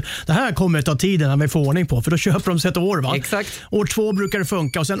 Det här kommer ta tid när vi får ordning på. För då köper de sig ett år. Va? Exakt. År 2 brukar det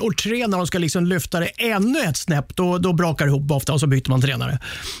funka och sen år 3 när de ska liksom lyfta det ännu ett snäpp, då brakar det ihop ofta och så byter man tränare.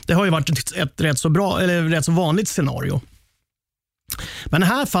 Det har ju varit ett rätt så vanligt scenario. Men i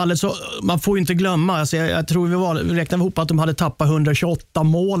det här fallet så man får ju inte glömma, alltså jag tror vi räknade ihop att de hade tappat 128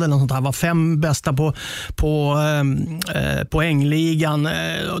 mål eller något sånt här, var 5 bästa på poängligan.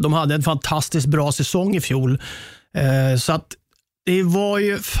 De hade en fantastiskt bra säsong i fjol. Så att det var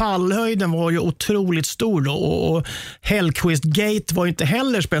ju, fallhöjden var ju otroligt stor då, och Hellquist Gate var ju inte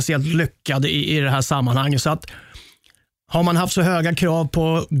heller speciellt lyckad i det här sammanhanget. Så att har man haft så höga krav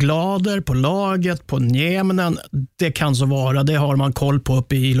på Glader, på laget, på Nieminen, det kan så vara. Det har man koll på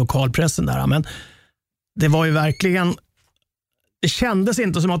uppe i lokalpressen där. Men det var ju verkligen, det kändes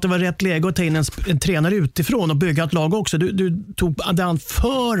inte som att det var rätt läge att ta in en tränare utifrån och bygga ett lag också. Du tog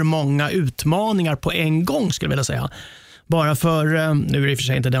för många utmaningar på en gång, skulle jag vilja säga. Bara för, nu är det i och för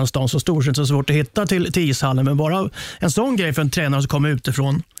sig inte den stan så stor så det är så svårt att hitta till ishallen, men bara en sån grej för en tränare som kommer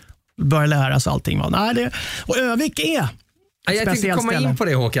utifrån, börjar lära sig allting. Och Övik är jag tänkte komma in på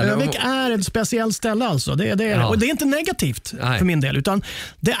det, Håkan. Övik är ett speciellt ställe alltså. Det är, och det är inte negativt för min del, utan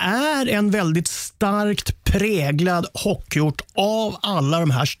det är en väldigt starkt präglad hockeyort av alla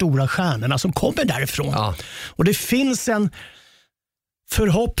de här stora stjärnorna som kommer därifrån. Ja. Och det finns en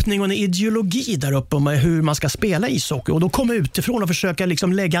förhoppning och en ideologi där uppe om hur man ska spela ishockey, och då kommer utifrån och försöka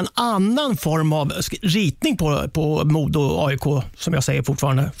liksom lägga en annan form av ritning på Modo AIK, som jag säger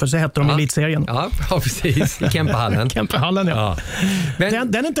fortfarande, för så heter de i elitserien. Ja, precis. I Kempehallen. Kempehallen, ja.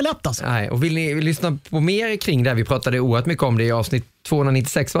 Men, den är inte lätt alltså. Nej, och vill ni lyssna på mer kring det? Vi pratade oerhört mycket om det i avsnitt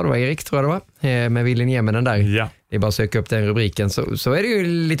 296 var det, Erik, tror jag det var, med William Nieminen där. Ja. Det är bara att söka upp den rubriken. Så är det ju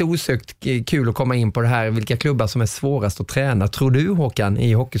lite osökt kul att komma in på det här, vilka klubbar som är svårast att träna. Tror du, Håkan,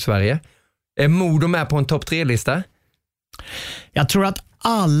 i Hockeysverige? Är Modo med på en topp 3-lista? Jag tror att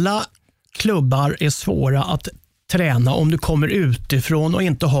alla klubbar är svåra att träna om du kommer utifrån och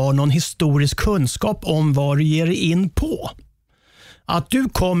inte har någon historisk kunskap om vad du ger dig in på. Att du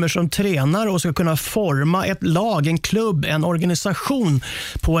kommer som tränare och ska kunna forma ett lag, en klubb, en organisation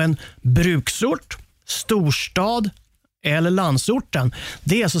på en bruksort, storstad eller landsorten.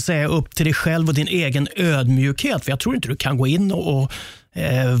 Det är så att säga upp till dig själv och din egen ödmjukhet. För jag tror inte du kan gå in och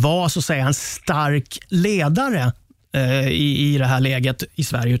vara så att säga en stark ledare i det här läget i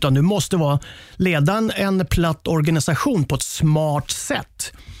Sverige, utan du måste leda en platt organisation på ett smart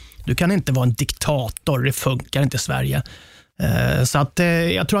sätt. Du kan inte vara en diktator, det funkar inte i Sverige. Så att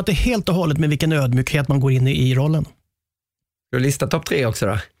jag tror att det är helt och hållet med vilken ödmjukhet man går in i rollen. Du listar topp 3 också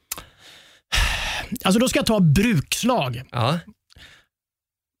då? Alltså då ska jag ta brukslag. Ja.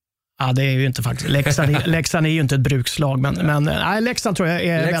 Ja, det är ju inte faktiskt. Leksand är ju inte ett brukslag, men nej, Leksand tror jag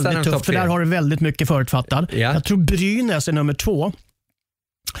är Leksand väldigt tufft, för där har du väldigt mycket förutfattad. Ja. Jag tror Brynäs är nummer 2.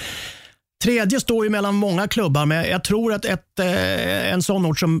 Tredje står ju mellan många klubbar, men jag tror att en sån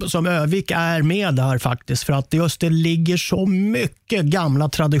ort som Övik är med där faktiskt, för att just det ligger så mycket gamla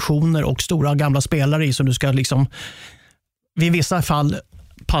traditioner och stora gamla spelare i som du ska liksom vid vissa fall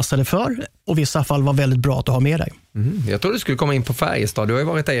passade för och vissa fall var väldigt bra att ha med dig. Jag tror du skulle komma in på Färjestad. Du har ju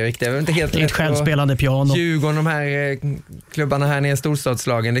varit där, Erik. Det är inte helt ett självspelande piano. 20 de här klubbarna här nere i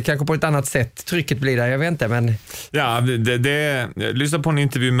storstadslagen. Det kanske på ett annat sätt trycket blir där, jag vet inte. Men... Ja, jag lyssnade på en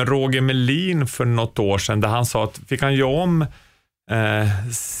intervju med Roger Melin för något år sedan där han sa att fick han göra om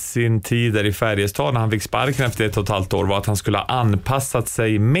sin tid där i Färjestad när han fick sparken efter 1,5 år var att han skulle ha anpassat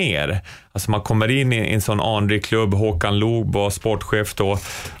sig mer. Alltså man kommer in i en sån anrik klubb, Håkan Loob var sportchef då,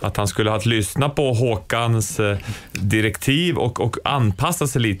 att han skulle ha att lyssna på Håkans direktiv och anpassa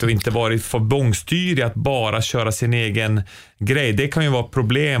sig lite och inte varit för bångstyrig att bara köra sin egen grej. Det kan ju vara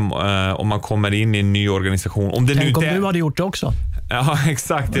problem om man kommer in i en ny organisation. Om det Tänk om du hade gjort det också. Ja,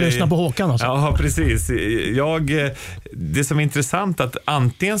 exakt. Lyssna på Håkan alltså. Ja, precis. Det som är intressant att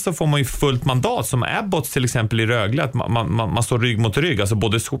antingen så får man ju fullt mandat som Abbott till exempel i Rögle, att man står rygg mot rygg. Alltså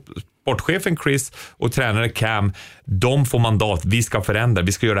både sportchefen Chris och tränare Cam, de får mandat. Vi ska förändra,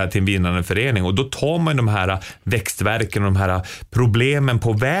 vi ska göra det här till en vinnande förening. Och då tar man de här växtverken och de här problemen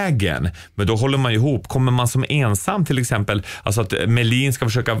på vägen. Men då håller man ihop. Kommer man som ensam till exempel, alltså att Melin ska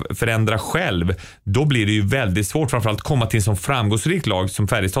försöka förändra själv, då blir det ju väldigt svårt, framförallt komma till en sån framgångsrik lag som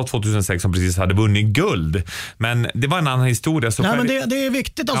Färjestad 2006 som precis hade vunnit guld. Men det var en annan historia. Så men det är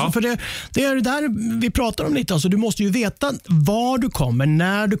viktigt alltså, för det är det där vi pratar om lite. Alltså, du måste ju veta var du kommer,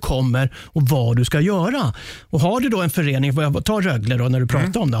 när du kommer och vad du ska göra. Och har du då en förening, jag tar Rögle då när du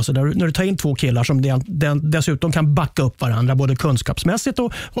pratar om det, alltså när du tar in 2 killar som dessutom kan backa upp varandra både kunskapsmässigt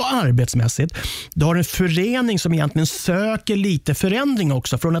och arbetsmässigt. Du har en förening som egentligen söker lite förändring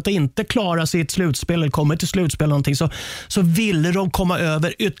också. Från att inte klara sitt slutspel eller kommer till slutspel eller någonting, så ville de komma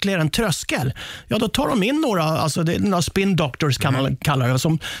över ytterligare en tröskel. Ja, då tar de in några spin doctors kan man kalla det,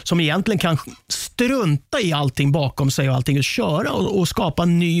 som egentligen kan strunta i allting bakom sig och allting att köra och skapa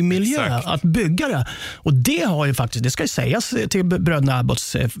en ny miljö. Exakt. Att bygga det. Och det har ju faktiskt, det ska ju sägas till bröderna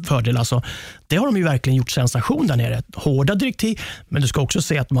Abbotts fördel, alltså, det har de ju verkligen gjort sensation där nere. Hårda direktiv, men du ska också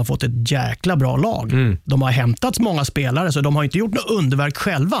se att de har fått ett jäkla bra lag. De har hämtat många spelare, så de har inte gjort något underverk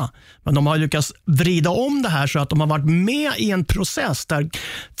själva, men de har lyckats vrida om det här så att de har varit med i en process där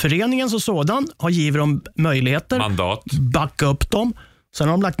föreningen som sådan har givit dem möjligheter, mandat, backa upp dem. Sen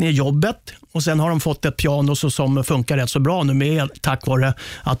har de lagt ner jobbet och sen har de fått ett piano som funkar rätt så bra nu, med tack vare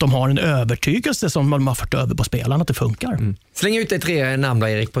att de har en övertygelse som de har fått över på spelarna att det funkar. Släng ut dig 3 namn då,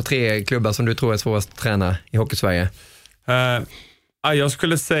 Erik, på 3 klubbar som du tror är svårast att träna i Hockeysverige. Jag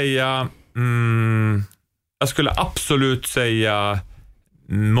skulle säga jag skulle absolut säga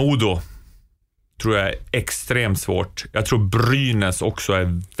Modo. Tror jag är extremt svårt. Jag tror Brynäs också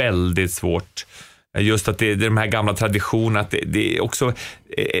är väldigt svårt. Just att det är de här gamla traditionerna, att det är också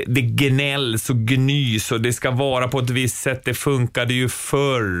det gnälls och gnys och det ska vara på ett visst sätt, det funkade ju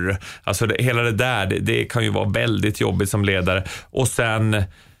förr. Alltså hela det där, det kan ju vara väldigt jobbigt som ledare. Och sen...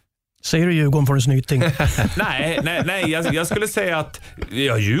 Säger du Djurgården får en snyting? nej, jag skulle säga att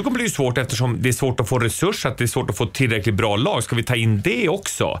Djurgården blir ju svårt eftersom det är svårt att få resurser, att det är svårt att få tillräckligt bra lag. Ska vi ta in det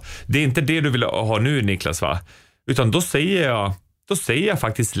också? Det är inte det du vill ha nu, Niklas, va? Utan då säger jag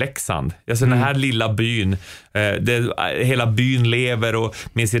faktiskt Leksand. Alltså den här lilla byn, hela byn lever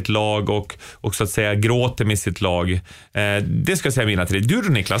med sitt lag och så att säga gråter med sitt lag. Det ska jag säga mina 3. Du då,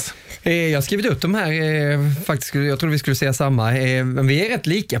 Niklas? Jag har skrivit upp de här, faktiskt, jag tror vi skulle säga samma. Men vi är rätt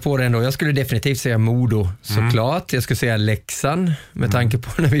lika på det ändå. Jag skulle definitivt säga Modo, såklart. Jag skulle säga Leksand, med tanke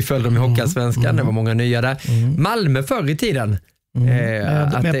på när vi följde dem i Hockeyallsvenskan. Det var många nya där. Malmö förr i tiden.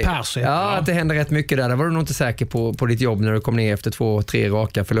 Att det hände rätt mycket där. Där var du nog inte säker på ditt jobb när du kom ner efter 2-3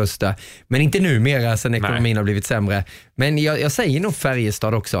 raka förluster. Men inte numera sen ekonomin har blivit sämre. Men jag säger nog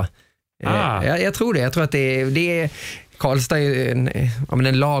Färjestad också. Jag tror det. Jag tror att det är Karlstad är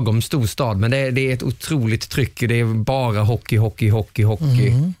en lagom stor stad, men det är ett otroligt tryck. Det är bara hockey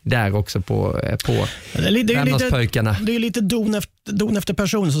där också på Värmlandspöjkarna. Det är lite don efter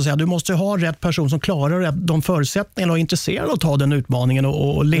person, så att säga. Du måste ha rätt person som klarar de förutsättningarna och är intresserad av att ta den utmaningen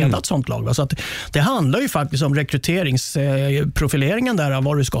och leda ett sånt lag. Så att det handlar ju faktiskt om rekryteringsprofileringen där, av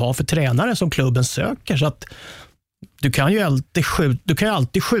vad du ska ha för tränare som klubben söker. Så att du kan ju alltid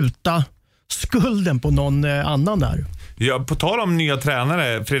skjuta skulden på någon annan där. Ja, på tal om nya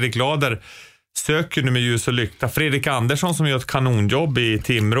tränare, Fredrik Lader söker nu med ljus och lykta. Fredrik Andersson som gör ett kanonjobb i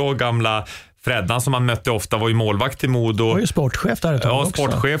Timrå, gamla Freddan som man mötte ofta, var ju målvakt i Modo. Han var ju sportchef där ett tag också. Ja,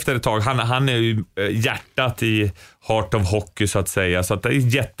 sportchef där ett tag. Han är ju hjärtat i Heart of Hockey så att säga. Så att det är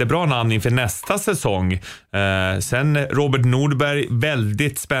ett jättebra namn inför nästa säsong. Sen Robert Nordberg,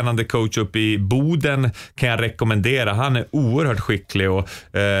 väldigt spännande coach uppe i Boden, kan jag rekommendera. Han är oerhört skicklig och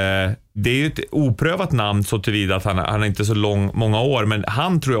det är ju ett oprövat namn så tillvida att han är inte så många år, men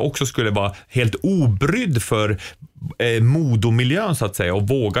han tror jag också skulle vara helt obrydd för Modomiljön så att säga och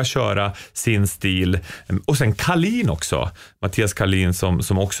våga köra sin stil. Och sen Kalin också, Mattias Kalin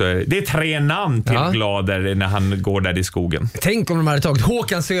som också är, det är 3 namn till Glader när han går där i skogen. Tänk om de hade tagit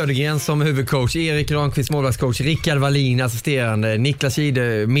Håkan Södergren som huvudcoach, Erik Ranqvist målvaktscoach, Rickard Wallin assisterande, Niklas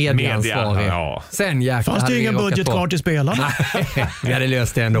Kide medieansvarig. Sen fanns det ingen budget kvar till spelarna. Vi hade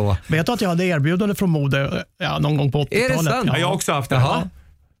löst det ändå. Vet du att jag hade erbjudande från Mode någon gång på 80-talet? Är det sant? Ja, jag har också haft det. Jaha.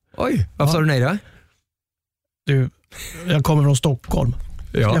 Oj, varför sa du nej då? Du, jag kommer från Stockholm.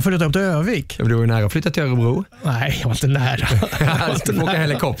 Jag flyttade upp till Övik. Du var nära att flytta till Örebro. Nej, jag var inte nära. Du får åka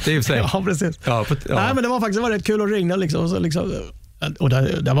helikopter i och för sig. Ja, precis. Nej, men det var rätt kul att ringa liksom, och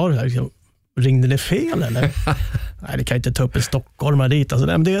där var det där liksom, ringde det fel eller? Nej, det kan inte ta upp en stockholmare dit.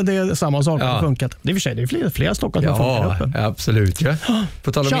 Alltså, det är samma sak som funkat. Det är för sig, det är flera Stockholm som funkar uppe. Absolut. Ja.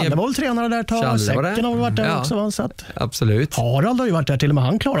 Challe var väl tränare där ett tag. Säcken har varit där också. Så att absolut. Harald har ju varit där, till och med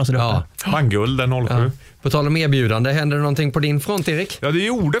han klarar sig uppe. Vann guld 07. Ja. På tal om erbjudande, händer det någonting på din front, Erik? Ja, det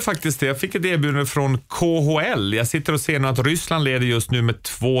gjorde faktiskt det. Jag fick ett erbjudande från KHL. Jag sitter och ser nu att Ryssland leder just nu med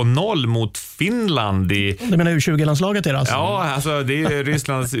 2-0 mot Finland. Du menar U20-landslaget är det alltså? Ja, alltså det är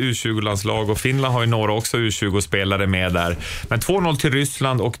Rysslands U20-landslag och Finland har ju några också U20-spelare med där. Men 2-0 till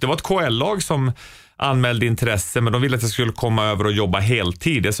Ryssland och det var ett KHL-lag som anmälde intresse, men de ville att jag skulle komma över och jobba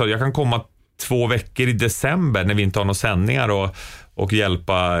heltid. Jag sa jag kan komma 2 veckor i december när vi inte har några sändningar och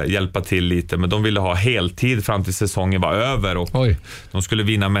hjälpa till lite, men de ville ha heltid fram till säsongen var över och de skulle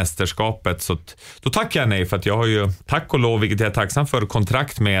vinna mästerskapet, så då tackade jag nej, för att jag har ju, tack och lov, vilket jag är tacksam för,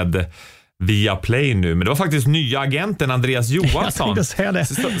 kontrakt med Viaplay nu, men det var faktiskt nya agenten Andreas Johansson. Jag tänkte säga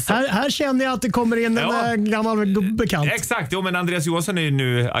det. Här känner jag att det kommer in en gammal bekant. Exakt, men Andreas Johansson är ju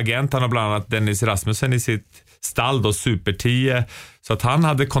nu agent. Han har bland annat Dennis Rasmussen i sitt stall då, Super 10. Så att han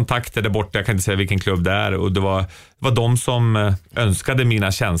hade kontakter där borta, jag kan inte säga vilken klubb det är, och det var de som önskade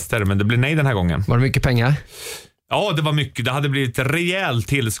mina tjänster, men det blev nej den här gången. Var det mycket pengar? Ja, det var mycket. Det hade blivit ett rejält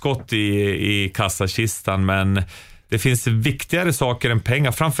tillskott i kassakistan, men det finns viktigare saker än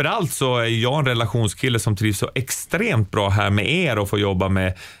pengar. Framförallt så är jag en relationskille som trivs så extremt bra här med er och får jobba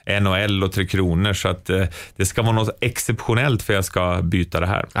med NHL och 3 Kronor. Så att det ska vara något exceptionellt för jag ska byta det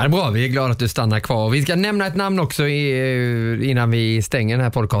här. Ja, det är bra, vi är glada att du stannar kvar. Vi ska nämna ett namn också innan vi stänger den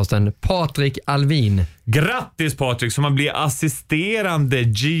här podcasten. Patrik Alvin. Grattis Patrik, som har blivit assisterande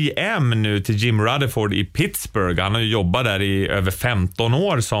GM nu till Jim Rutherford i Pittsburgh. Han har ju jobbat där i över 15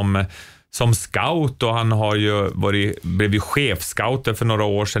 år som scout, och han har ju blev ju chefscouter för några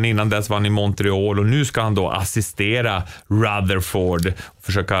år sedan. Innan dess var han i Montreal och nu ska han då assistera Rutherford och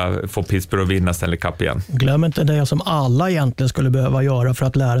försöka få Pittsburgh att vinna Stanley Cup igen. Glöm inte det som alla egentligen skulle behöva göra för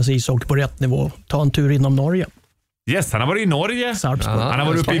att lära sig ishockey på rätt nivå. Ta en tur inom Norge. Yes, han har varit i Norge. Han har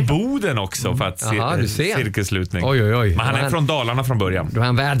varit uppe i Boden också för att cirkelslutning. Oj. Men han är från Dalarna från början. Du är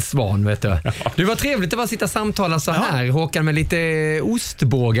en världsvan, vet du. Du var trevligt att bara sitta och samtala så här. Håkan med lite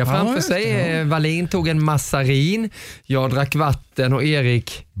ostbågar framför sig. Wallin tog en massarin. Jag drack vatten och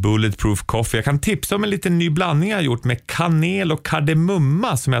Erik Bulletproof coffee. Jag kan tipsa om en liten ny blandning jag har gjort med kanel och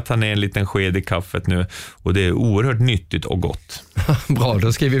kardemumma som jag tar ner en liten sked i kaffet nu. Och det är oerhört nyttigt och gott. Bra,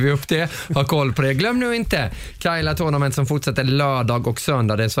 då skriver vi upp det. Ha koll på det. Glöm nu inte Kaila Tournament som fortsätter lördag och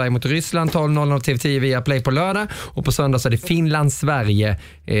söndag. Det är Sverige mot Ryssland 12.00 TV10 via Play på lördag. Och på söndag så är det Finland-Sverige.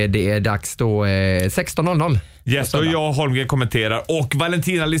 Det är dags då 16.00. Yes, och jag Holmgren kommenterar. Och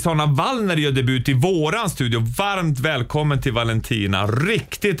Valentina Lisana Wallner gör debut i våran studio. Varmt välkommen till Valentina.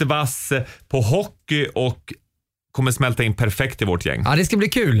 Riktigt vass på hockey och kommer smälta in perfekt i vårt gäng. Ja, det ska bli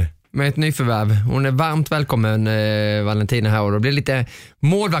kul med ett nyförvärv. Hon är varmt välkommen, Valentina här, och det blir lite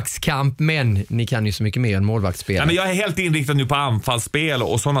målvaktskamp, men ni kan ju så mycket mer än målvaktsspel. Ja, men jag är helt inriktad nu på anfallsspel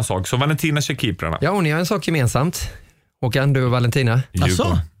och sådana saker. Så Valentina kör keeprarna. Ja, och ni har en sak gemensamt. Håkan, du och Valentina.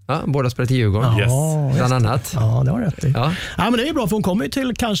 Alltså? Ja, båda spelar till Djurgården. Yes. Bland annat. Ja, det var rätt i. Ja. Ja, men det är bra, för hon kommer ju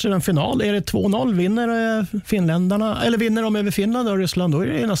till kanske en final. Är det 2-0, vinner finländarna, eller vinner de över Finland och Ryssland, då är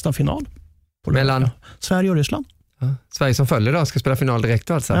det nästan final. Mellan Sverige och Ryssland. Ja. Sverige som följer då ska spela final direkt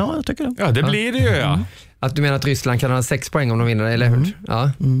då alltså. Ja, jag tycker det. Ja, det blir det ju, ja. Att du menar att Ryssland kan ha 6 poäng om de vinner, eller hur?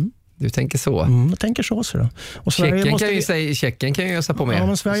 Ja. Du tänker så. Jag tänker så. Och Tjeckien kan ju ösa på mer. Ja,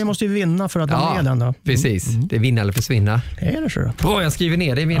 men Sverige måste ju vinna för att vara med den då. Precis. Det är vinna eller försvinna. Det är det så. Bra, jag skriver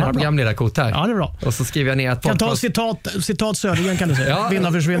ner det i mina programledarkort här. Ja, det är bra. Och så skriver jag ner att podcast... Kan ta citat Södergren kan du säga.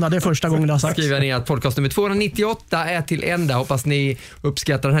 Vinna försvinna, det är första gången det har sagt. Skriver jag ner att podcast nummer 298 är till ända. Hoppas ni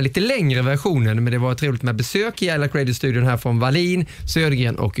uppskattar den här lite längre versionen. Men det var trevligt med besök i iLike Radio-studion här från Wallin,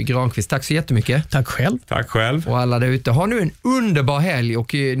 Södergren och Granqvist. Tack så jättemycket. Tack själv. Tack själv. Och alla där ute, ha nu en underbar helg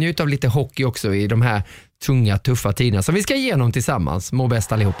och njut av lite hockey också i de här tunga, tuffa tiderna som vi ska igenom tillsammans. Må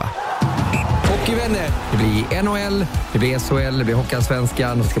bäst allihopa. Hockeyvänner, det blir NHL, det blir SHL, det blir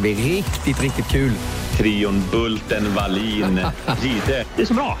Hockeyallsvenskan och det ska bli riktigt, riktigt kul. Trion Bulten, Wallin, Gide. Det är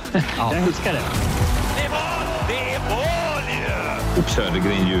så bra. Jag älskar det. Det är mål ju! Och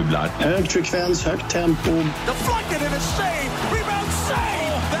Södergren jublar. Hög frekvens, högt tempo. Deflected in a save. Rebound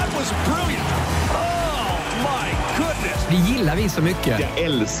save. That was brilliant. Det gillar vi så mycket. Jag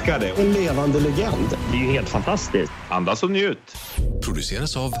älskar det. En levande legend. Det är ju helt fantastiskt. Andas och njut.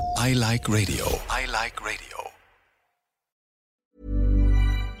 Produceras av iLike Radio. iLike Radio.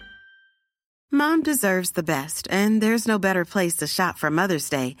 Mom deserves the best, and there's no better place to shop for Mother's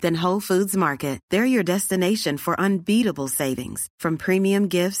Day than Whole Foods Market. They're your destination for unbeatable savings, from premium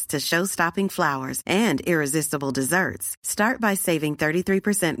gifts to show-stopping flowers and irresistible desserts. Start by saving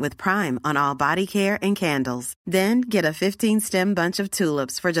 33% with Prime on all body care and candles. Then get a 15-stem bunch of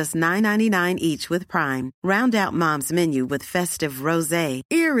tulips for just $9.99 each with Prime. Round out Mom's menu with festive rosé,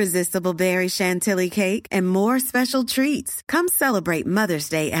 irresistible berry chantilly cake, and more special treats. Come celebrate Mother's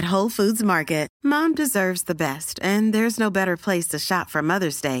Day at Whole Foods Market. Mom deserves the best, and there's no better place to shop for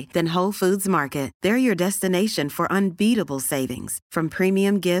Mother's Day than Whole Foods Market. They're your destination for unbeatable savings, from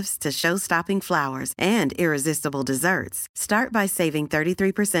premium gifts to show-stopping flowers and irresistible desserts. Start by saving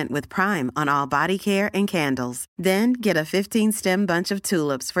 33% with Prime on all body care and candles. Then get a 15-stem bunch of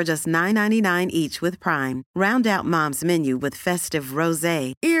tulips for just $9.99 each with Prime. Round out Mom's menu with festive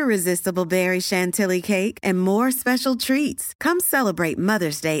rosé, irresistible berry chantilly cake, and more special treats. Come celebrate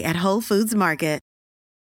Mother's Day at Whole Foods Market.